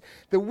repentance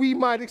that we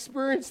might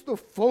experience the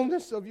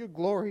fullness of your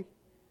glory.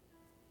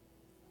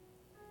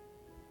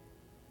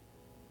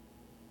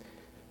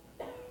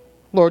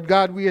 Lord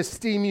God, we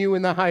esteem you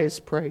in the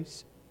highest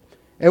praise,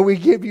 and we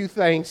give you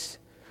thanks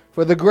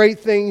for the great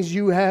things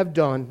you have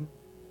done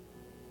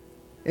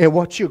and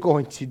what you're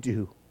going to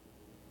do.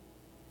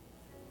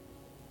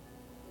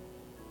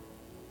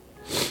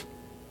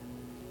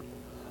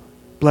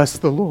 Bless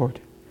the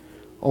Lord,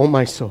 O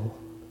my soul,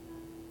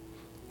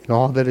 and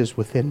all that is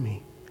within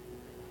me.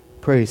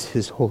 Praise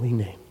his holy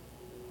name.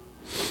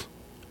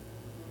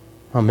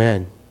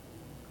 Amen.